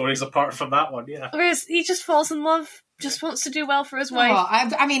these stories apart from that one, yeah. Whereas he just falls in love, just wants to do well for his wife.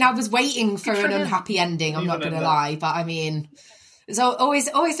 I was waiting for an unhappy ending, I'm not going to lie, but it's always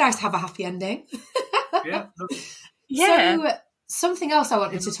nice to have a happy ending. Yeah. Yeah. So, something else I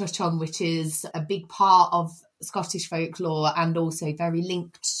wanted to touch on, which is a big part of Scottish folklore and also very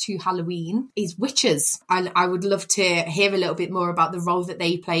linked to Halloween, is witches. And I would love to hear a little bit more about the role that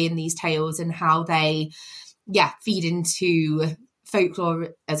they play in these tales and how they, feed into folklore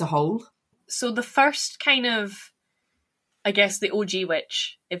as a whole. So the first kind of, I guess, the OG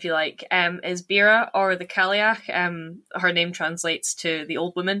witch, if you like, is Bera, or the Cailleach. Her name translates to the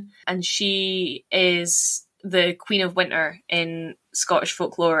old woman, and she is the Queen of Winter in Scottish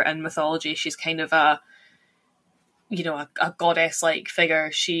folklore and mythology. She's kind of a goddess-like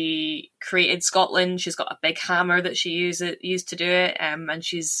figure. She created Scotland. She's got a big hammer that she used to do it, and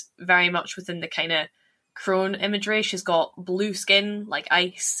she's very much within the kind of crone imagery. She's got blue skin, like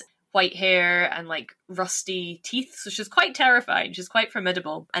ice, white hair, and like rusty teeth. So she's quite terrifying. She's quite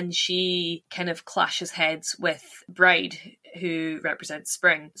formidable, and she kind of clashes heads with Bride, who represents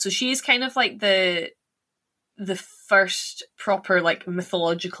spring. So she's kind of like the first proper like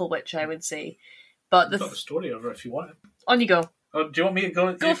mythological witch, I would say. But I've got a story of her if you want it. On you go. Oh, do you want me to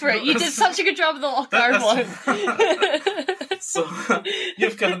go? Go for it. You did such a good job with the Loch Garv one. So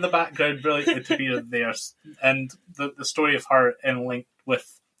you've given the background brilliantly to be there. And the story of her in link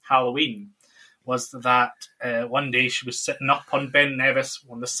with Halloween was that one day she was sitting up on Ben Nevis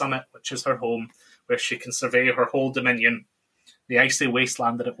on the summit, which is her home, where she can survey her whole dominion, the icy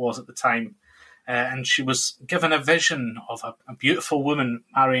wasteland that it was at the time. And she was given a vision of a beautiful woman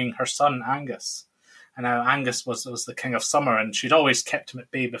marrying her son Angus. And now Angus was the king of summer, and she'd always kept him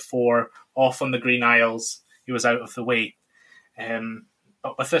at bay before, off on the Green Isles. He was out of the way.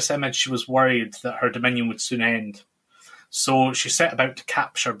 But with this image, she was worried that her dominion would soon end. So she set about to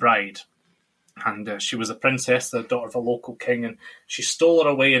capture Bride. And she was a princess, the daughter of a local king, and she stole her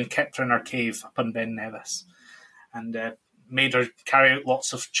away and kept her in her cave up on Ben Nevis. And made her carry out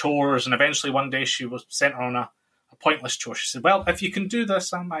lots of chores, and eventually one day she was sent her on a pointless chore. She said, well, if you can do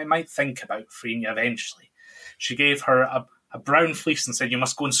this, I might think about freeing you eventually. She gave her a brown fleece and said, you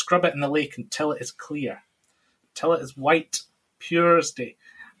must go and scrub it in the lake until it is clear, until it is white, pure as day,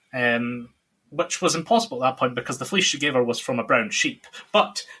 which was impossible at that point because the fleece she gave her was from a brown sheep.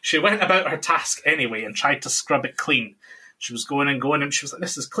 But she went about her task anyway and tried to scrub it clean. She was going, and she was like,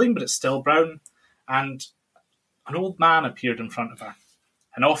 this is clean, but it's still brown. And an old man appeared in front of her,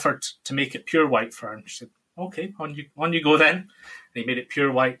 and offered to make it pure white for her. And she said, okay, on you go then. And he made it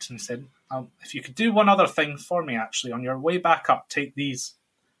pure white and he said, if you could do one other thing for me, actually, on your way back up, take these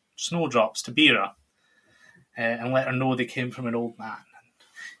snowdrops to Bera and let her know they came from an old man. And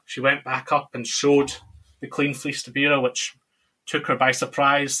she went back up and showed the clean fleece to Bera, which took her by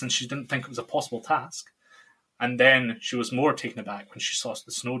surprise, and she didn't think it was a possible task. And then she was more taken aback when she saw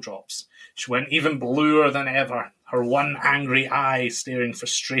the snowdrops. She went even bluer than ever, her one angry eye staring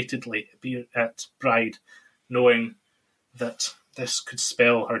frustratedly at Bride, knowing that this could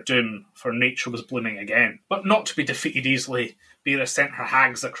spell her doom, for nature was blooming again. But not to be defeated easily, Bera sent her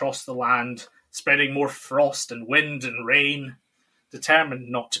hags across the land, spreading more frost and wind and rain, determined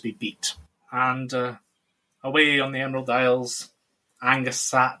not to be beat. And away on the Emerald Isles, Angus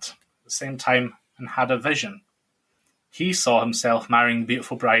sat at the same time and had a vision. He saw himself marrying the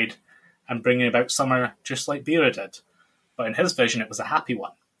beautiful Bride and bringing about summer just like Bera did. But in his vision, it was a happy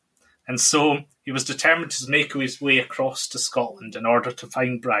one. And so he was determined to make his way across to Scotland in order to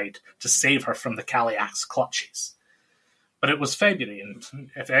find Bride, to save her from the Cailleach's clutches. But it was February, and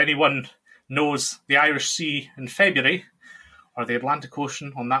if anyone knows the Irish Sea in February, or the Atlantic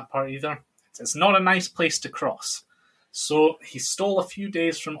Ocean on that part either, it's not a nice place to cross. So he stole a few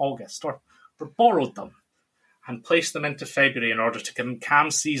days from August, or borrowed them, and placed them into February in order to give him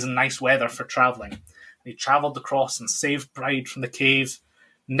calm seas and nice weather for travelling. He travelled across and saved Bride from the cave,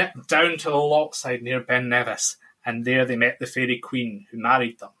 nipped down to the lochside near Ben Nevis, and there they met the fairy queen who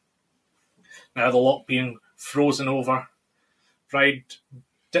married them. Now the loch being frozen over, Bride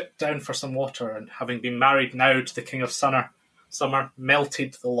dipped down for some water, and having been married now to the king of summer,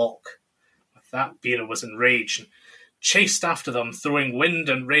 melted the loch. With that, Bera was enraged and chased after them, throwing wind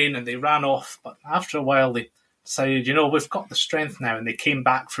and rain, and they ran off. But after a while, they decided, we've got the strength now, and they came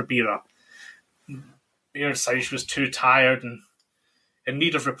back for Bera. Bera decided she was too tired and in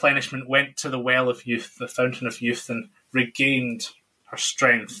need of replenishment, went to the Well of Youth, the Fountain of Youth, and regained her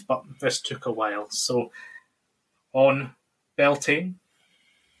strength. But this took a while. So on Beltane,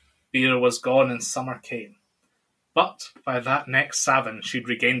 Bera was gone and summer came. But by that next Samhain, she'd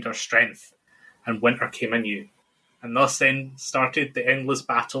regained her strength, and winter came anew. And thus then started the endless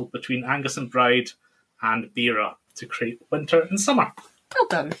battle between Angus and Bride and Bera to create winter and summer. Well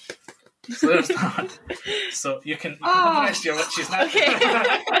done. So there's that. So you can have the rest of your witches now. Okay.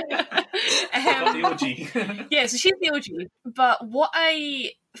 Got the OG. Yeah, so she's the OG. But what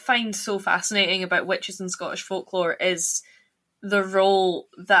I find so fascinating about witches in Scottish folklore is the role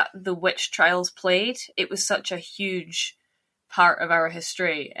that the witch trials played. It was such a huge part of our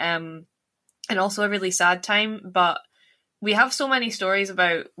history, and also a really sad time. But we have so many stories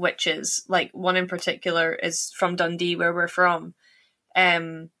about witches. Like one in particular is from Dundee, where we're from.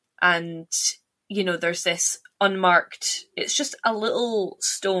 And, there's this unmarked, it's just a little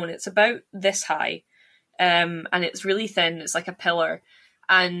stone. It's about this high. And it's really thin. It's like a pillar.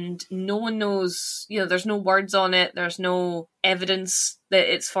 And no one knows, there's no words on it. There's no evidence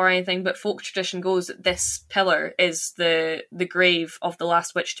that it's for anything. But folk tradition goes that this pillar is the grave of the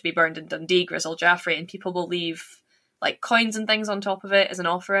last witch to be burned in Dundee, Grizzle Jaffrey. And people will leave like coins and things on top of it as an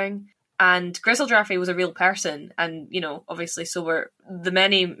offering. And Grizzle Jaffrey was a real person, and obviously so were the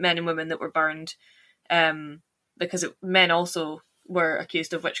many men and women that were burned, because men also were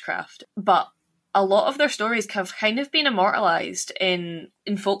accused of witchcraft. But a lot of their stories have kind of been immortalised in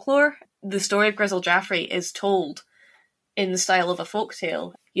folklore. The story of Grizzle Jaffrey is told in the style of a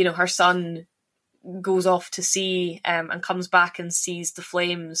folktale. Her son goes off to sea and comes back and sees the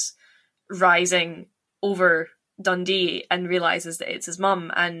flames rising over Dundee and realizes that it's his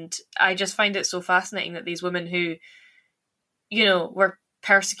mum. And I just find it so fascinating that these women who were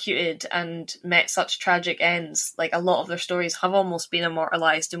persecuted and met such tragic ends, like a lot of their stories have almost been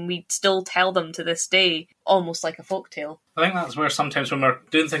immortalized, and we still tell them to this day almost like a folktale. I think that's where sometimes when we're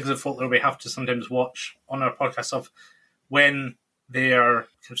doing things of folklore, we have to sometimes watch on our podcast of when they are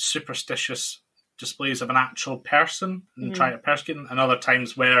kind of superstitious displays of an actual person and try to persecute them, and other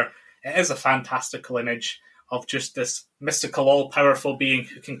times where it is a fantastical image of just this mystical, all-powerful being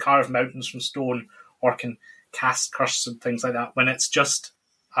who can carve mountains from stone or can cast curses and things like that, when it's just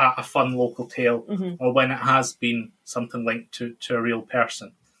a fun local tale, or when it has been something linked to a real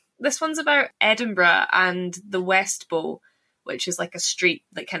person. This one's about Edinburgh and the West Bow, which is like a street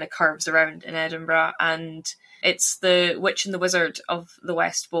that kind of curves around in Edinburgh, and it's the witch and the wizard of the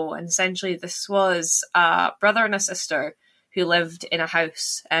West Bow. And essentially this was a brother and a sister who lived in a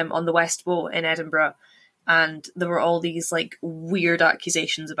house on the West Bow in Edinburgh. And there were all these like weird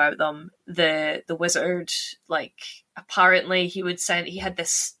accusations about them. The wizard, like, apparently he had this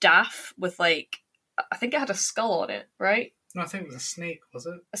staff with like, I think it had a skull on it, right? No, I think it was a snake, was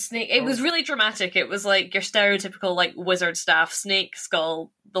it? A snake. It was really dramatic. It was like your stereotypical like wizard staff, snake,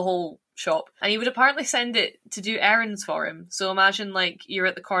 skull, the whole shop. And he would apparently send it to do errands for him. So imagine like you're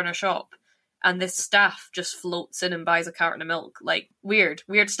at the corner shop and this staff just floats in and buys a carton of milk. Like weird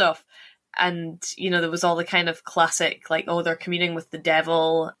stuff. And, there was all the kind of classic, like, oh, they're communing with the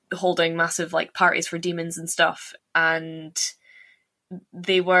devil, holding massive, like, parties for demons and stuff. And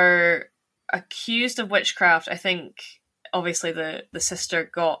they were accused of witchcraft. I think, obviously, the sister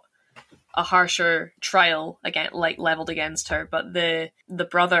got a harsher trial, again, like, levelled against her. But the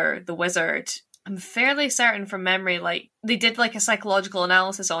brother, the wizard, I'm fairly certain from memory, like, they did, like, a psychological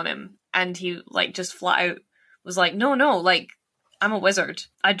analysis on him. And he, like, just flat out was like, no, like, I'm a wizard.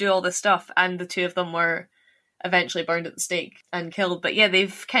 I do all this stuff. And the two of them were eventually burned at the stake and killed. But yeah,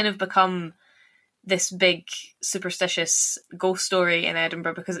 they've kind of become this big superstitious ghost story in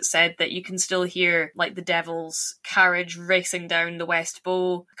Edinburgh because it's said that you can still hear like the devil's carriage racing down the West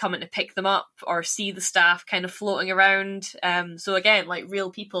Bow, coming to pick them up, or see the staff kind of floating around. So again, like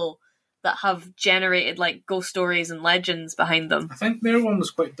real people that have generated like ghost stories and legends behind them. I think their one was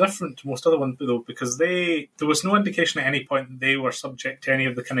quite different to most other ones though, because there was no indication at any point that they were subject to any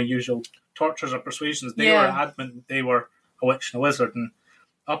of the kind of usual tortures or persuasions. They were adamant that they were a witch and a wizard, and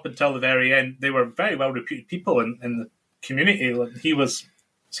up until the very end, they were very well reputed people in the community. Like was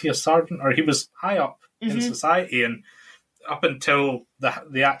he a sergeant, or he was high up in society, and up until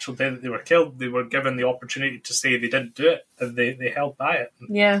the actual day that they were killed, they were given the opportunity to say they didn't do it, and they held by it.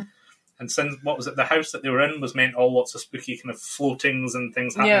 And since, what was it, the house that they were in was meant all lots of spooky kind of floatings and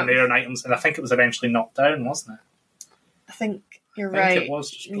things happening there and items, and I think it was eventually knocked down, wasn't it? I think you're right. It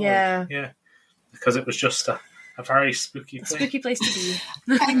was just yeah, because it was just a very spooky place. Spooky place to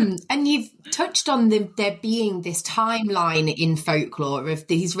be. And you've touched on there being this timeline in folklore of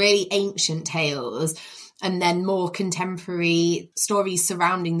these really ancient tales and then more contemporary stories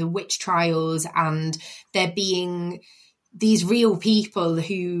surrounding the witch trials, and there being these real people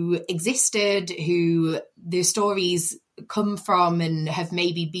who existed, who the stories come from and have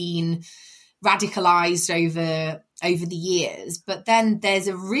maybe been radicalized over the years. But then there's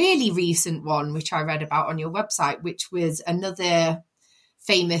a really recent one, which I read about on your website, which was another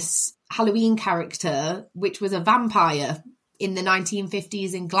famous Halloween character, which was a vampire in the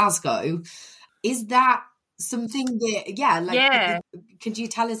 1950s in Glasgow. Is that something that, could you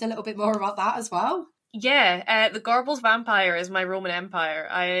tell us a little bit more about that as well? Yeah, the Gorbals vampire is my Roman Empire.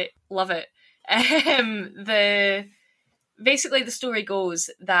 I love it. Basically the story goes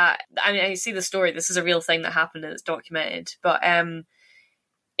that, I mean, I see the story, this is a real thing that happened and it's documented, but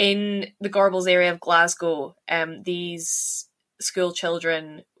in the Gorbals area of Glasgow, these school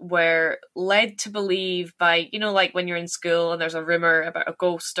children were led to believe by, like when you're in school and there's a rumour about a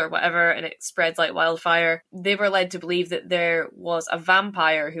ghost or whatever and it spreads like wildfire, they were led to believe that there was a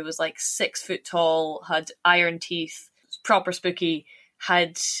vampire who was like 6 foot tall, had iron teeth, proper spooky,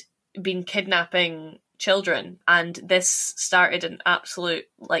 had been kidnapping children, and this started an absolute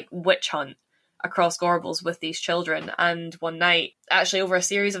like witch hunt across Gorbals with these children. And one night, actually over a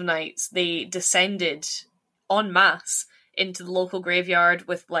series of nights, they descended en masse into the local graveyard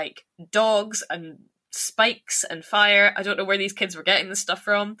with like dogs and spikes and fire. I don't know where these kids were getting this stuff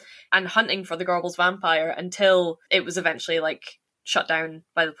from, and hunting for the Gorbals vampire until it was eventually like shut down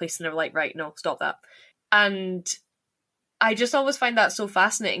by the police, and they were like, right, no, stop that. And I just always find that so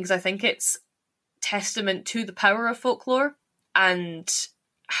fascinating because I think it's testament to the power of folklore and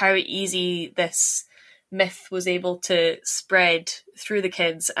how easy this myth was able to spread through the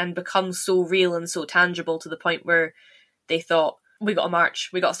kids and become so real and so tangible to the point where they thought, we got to march,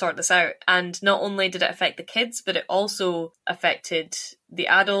 we got to sort this out. And not only did it affect the kids, but it also affected the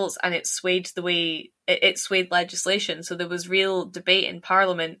adults, and it swayed the way it swayed legislation. So there was real debate in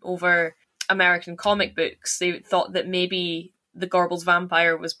Parliament over American comic books. They thought that maybe the Gorbals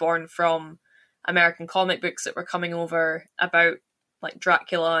vampire was born from American comic books that were coming over about like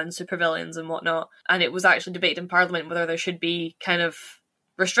Dracula and supervillains and whatnot. And it was actually debated in Parliament whether there should be kind of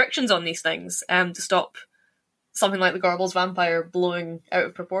restrictions on these things to stop something like the Gorbals vampire blowing out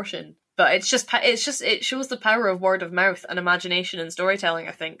of proportion. But it shows the power of word of mouth and imagination and storytelling,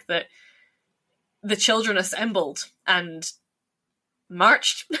 I think, that the children assembled and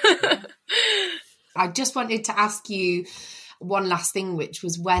marched. I just wanted to ask you one last thing, which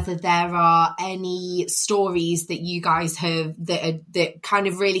was whether there are any stories that you guys have that kind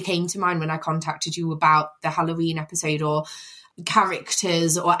of really came to mind when I contacted you about the Halloween episode, or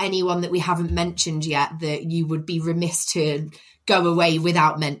characters or anyone that we haven't mentioned yet that you would be remiss to go away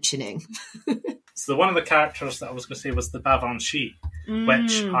without mentioning. So one of the characters that I was going to say was the Bavanshi,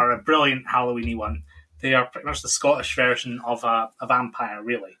 which are a brilliant Halloweeny one. They are pretty much the Scottish version of a vampire,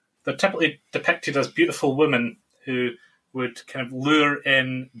 really. They're typically depicted as beautiful women who would kind of lure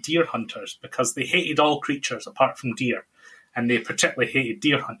in deer hunters because they hated all creatures apart from deer, and they particularly hated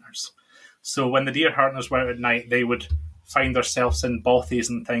deer hunters. So when the deer hunters were out at night, they would find themselves in bothies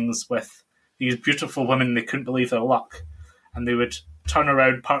and things with these beautiful women. They couldn't believe their luck, and they would turn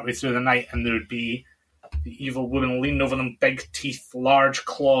around partway through the night, and there would be the evil woman leaning over them, big teeth, large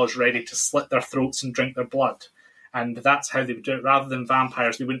claws, ready to slit their throats and drink their blood. And that's how they would do it. Rather than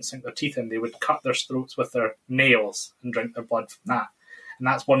vampires, they wouldn't sink their teeth in. They would cut their throats with their nails and drink their blood from that. And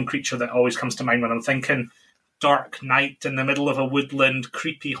that's one creature that always comes to mind when I'm thinking dark night in the middle of a woodland,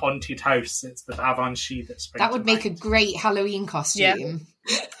 creepy, haunted house. It's the Babanshee that springs That would make mind. a great Halloween costume.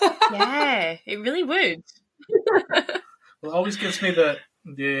 Yeah, it really would. Well, it always gives me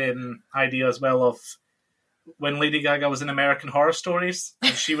the idea as well of when Lady Gaga was in American Horror Stories,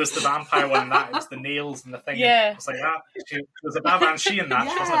 and she was the vampire one in that. It was the nails and the thing. Yeah. It was like that. She was a Babanshee in that.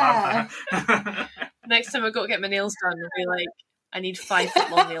 Yeah. She wasn't a vampire. Next time I go to get my nails done, I'll be like, I need 5 foot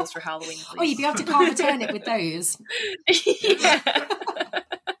long nails for Halloween, please. Oh, you'd be able to carve a turnip with those. Yeah.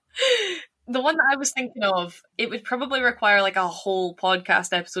 The one that I was thinking of, it would probably require like a whole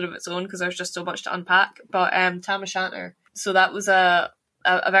podcast episode of its own because there's just so much to unpack. But Tam O'Shanter. So that was a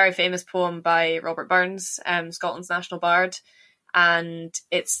very famous poem by Robert Burns, Scotland's national bard, and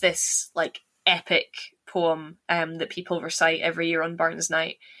it's this like epic poem that people recite every year on Burns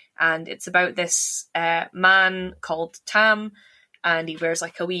Night, and it's about this man called Tam, and he wears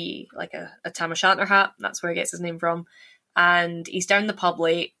like a Tam O'Shanter hat. That's where he gets his name from, and he's down the pub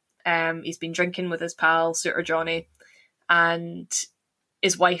late. He's been drinking with his pal Suitor Johnny, and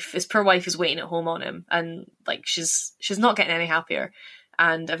his poor wife is waiting at home on him, and like she's not getting any happier.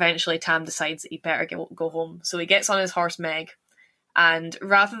 And eventually Tam decides that he better go home. So he gets on his horse Meg, and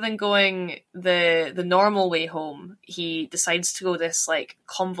rather than going the normal way home, he decides to go this like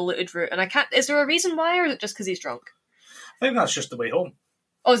convoluted route. And is there a reason why, or is it just because he's drunk? I think that's just the way home.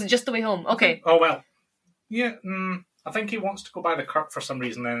 Oh, is it just the way home? Okay. Oh, well. Yeah, I think he wants to go by the Kirk for some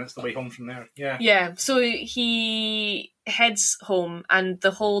reason, then it's the way home from there. Yeah. Yeah, so he heads home, and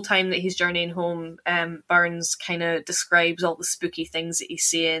the whole time that he's journeying home, Burns kind of describes all the spooky things that he's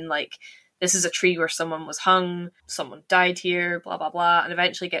seeing, like, this is a tree where someone was hung, someone died here, blah, blah, blah, and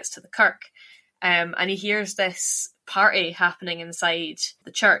eventually gets to the Kirk. And he hears this party happening inside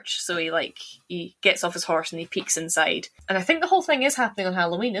the church, so he gets off his horse and he peeks inside. And I think the whole thing is happening on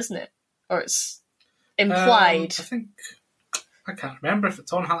Halloween, isn't it? Or it's implied. I can't remember if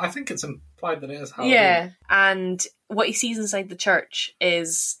it's on. I think it's implied that it is Halloween. Yeah, and what he sees inside the church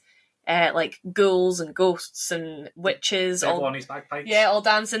is like ghouls and ghosts and witches. Devil on his bagpipes. Yeah, all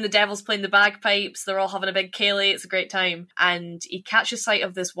dancing. The devil's playing the bagpipes. They're all having a big ceilidh. It's a great time. And he catches sight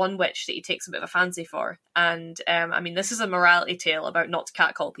of this one witch that he takes a bit of a fancy for. And this is a morality tale about not to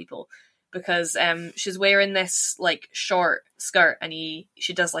catcall people, because she's wearing this like short skirt, and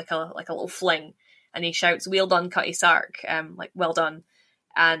she does like a little fling. And he shouts, "Well done, Cutty Sark," like, well done.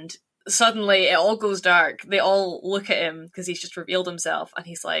 And suddenly it all goes dark. They all look at him because he's just revealed himself, and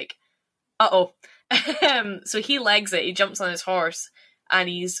he's like, uh-oh. So he legs it, he jumps on his horse, and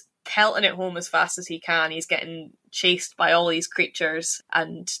he's pelting it home as fast as he can. He's getting chased by all these creatures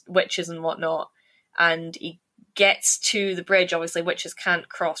and witches and whatnot. And he gets to the bridge. Obviously, witches can't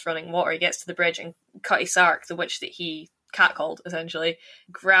cross running water. He gets to the bridge, and Cutty Sark, the witch that he catcalled, essentially,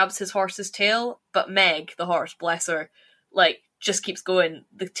 grabs his horse's tail, but Meg, the horse, bless her, like, just keeps going.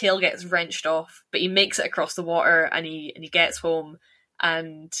 The tail gets wrenched off, but he makes it across the water, and he gets home,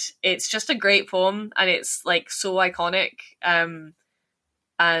 and it's just a great poem, and it's like so iconic,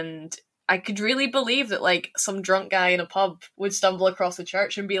 and I could really believe that like some drunk guy in a pub would stumble across the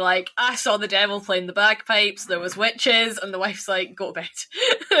church and be like, I saw the devil playing the bagpipes, there was witches, and the wife's like, go to bed.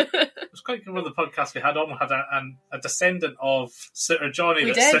 It was quite good with the podcast we had on. We had a descendant of Suitor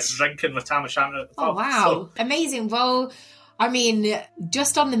Johnny sits drinking with Tam O'Shanter at the pub. Oh, wow. So. Amazing. Well, I mean,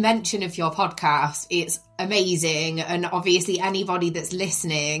 just on the mention of your podcast, it's amazing. And obviously anybody that's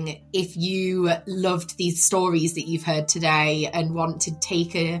listening, if you loved these stories that you've heard today and want to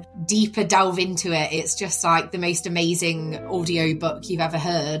take a deeper delve into it, it's just like the most amazing audio book you've ever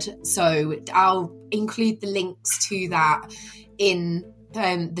heard. So I'll include the links to that in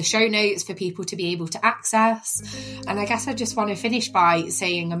the show notes for people to be able to access. And I guess I just want to finish by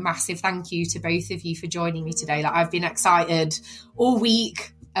saying a massive thank you to both of you for joining me today. Like, I've been excited all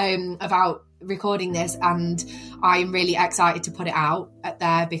week about recording this, and I'm really excited to put it out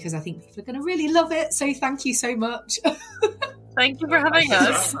there because I think people are going to really love it. So thank you so much. Thank you for having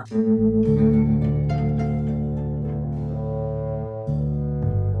us.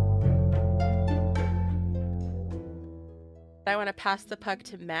 want to pass the puck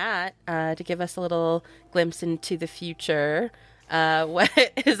to Matt to give us a little glimpse into the future. What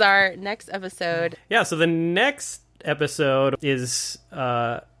is our next episode? Yeah, so the next episode is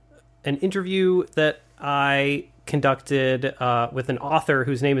an interview that I conducted with an author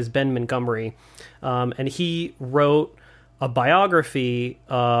whose name is Ben Montgomery. And he wrote a biography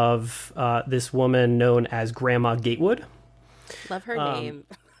of this woman known as Grandma Gatewood. Love her name.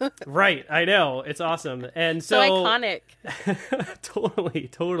 Right, I know. It's awesome. And so iconic.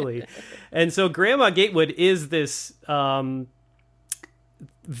 Totally. And so Grandma Gatewood is this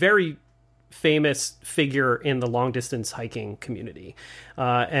very famous figure in the long-distance hiking community.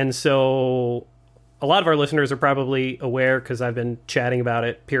 And so a lot of our listeners are probably aware, because I've been chatting about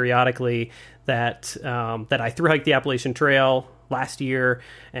it periodically, that I thru-hiked the Appalachian Trail last year,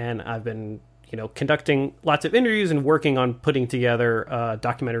 and I've been conducting lots of interviews and working on putting together a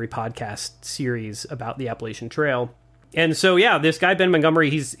documentary podcast series about the Appalachian Trail. And so, yeah, this guy, Ben Montgomery,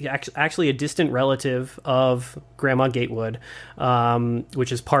 he's actually a distant relative of Grandma Gatewood,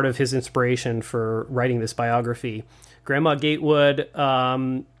 which is part of his inspiration for writing this biography. Grandma Gatewood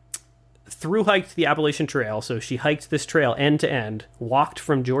thru-hiked the Appalachian Trail. So she hiked this trail end to end, walked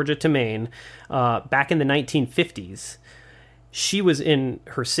from Georgia to Maine back in the 1950s. She was in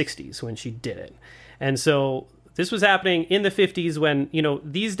her 60s when she did it. And so this was happening in the 50s when,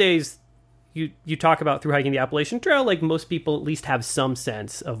 these days you talk about through hiking the Appalachian Trail, like most people at least have some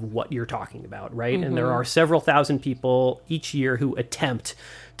sense of what you're talking about, right? Mm-hmm. And there are several thousand people each year who attempt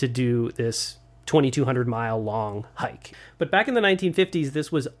to do this 2,200 mile long hike. But back in the 1950s, this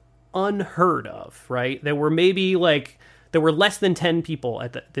was unheard of, right? There were less than 10 people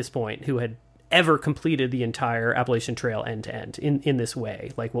at this point who had ever completed the entire Appalachian Trail end to end in this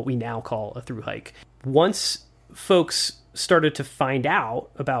way, like what we now call a thru hike. Once folks started to find out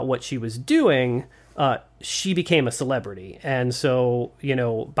about what she was doing, she became a celebrity. And so,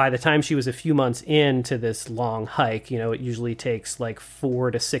 by the time she was a few months into this long hike, it usually takes like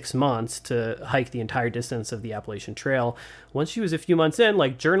 4 to 6 months to hike the entire distance of the Appalachian Trail. Once she was a few months in,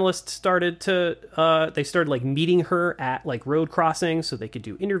 like journalists started meeting her at like road crossings so they could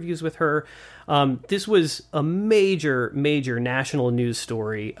do interviews with her. This was a major, major national news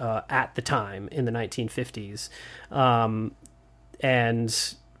story at the time in the 1950s.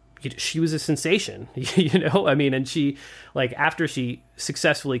 And she was a sensation, and she, like, after she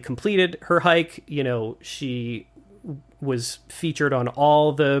successfully completed her hike, she was featured on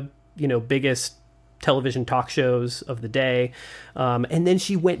all the, biggest television talk shows of the day. And then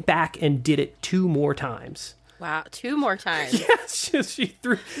she went back and did it 2 more times. Wow, 2 more times. Yes, she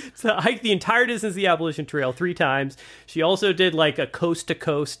hiked the entire distance of the Appalachian Trail 3 times. She also did like a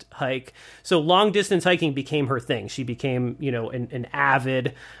coast-to-coast hike. So long-distance hiking became her thing. She became, an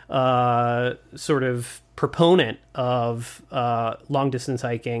avid sort of proponent of long-distance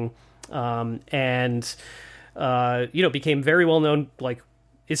hiking, and became very well-known,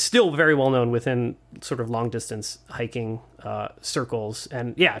 is still very well-known within sort of long-distance hiking circles.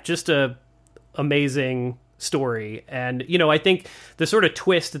 And yeah, just a amazing story. And I think the sort of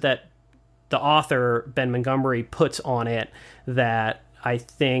twist that the author Ben Montgomery puts on it, that I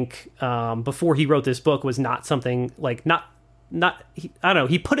think before he wrote this book was not something like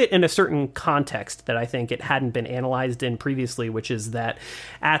he put it in a certain context that I think it hadn't been analyzed in previously, which is that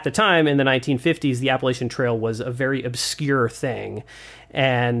at the time in the 1950s the Appalachian Trail was a very obscure thing,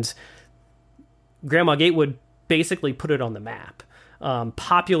 and Grandma Gatewood basically put it on the map.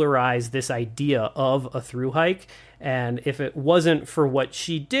 Popularized this idea of a thru hike, and if it wasn't for what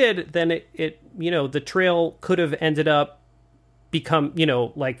she did, then it the trail could have ended up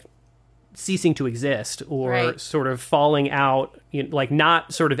ceasing to exist, or right, sort of falling out,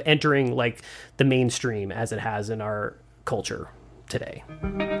 not sort of entering like the mainstream as it has in our culture today.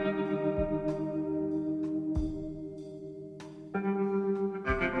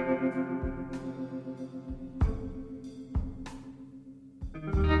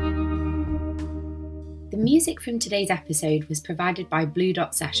 The music from today's episode was provided by Blue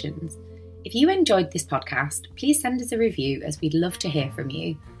Dot Sessions. If you enjoyed this podcast, please send us a review, as we'd love to hear from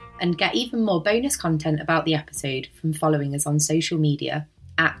you, and get even more bonus content about the episode from following us on social media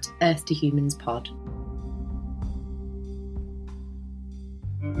at Earth to Humans Pod.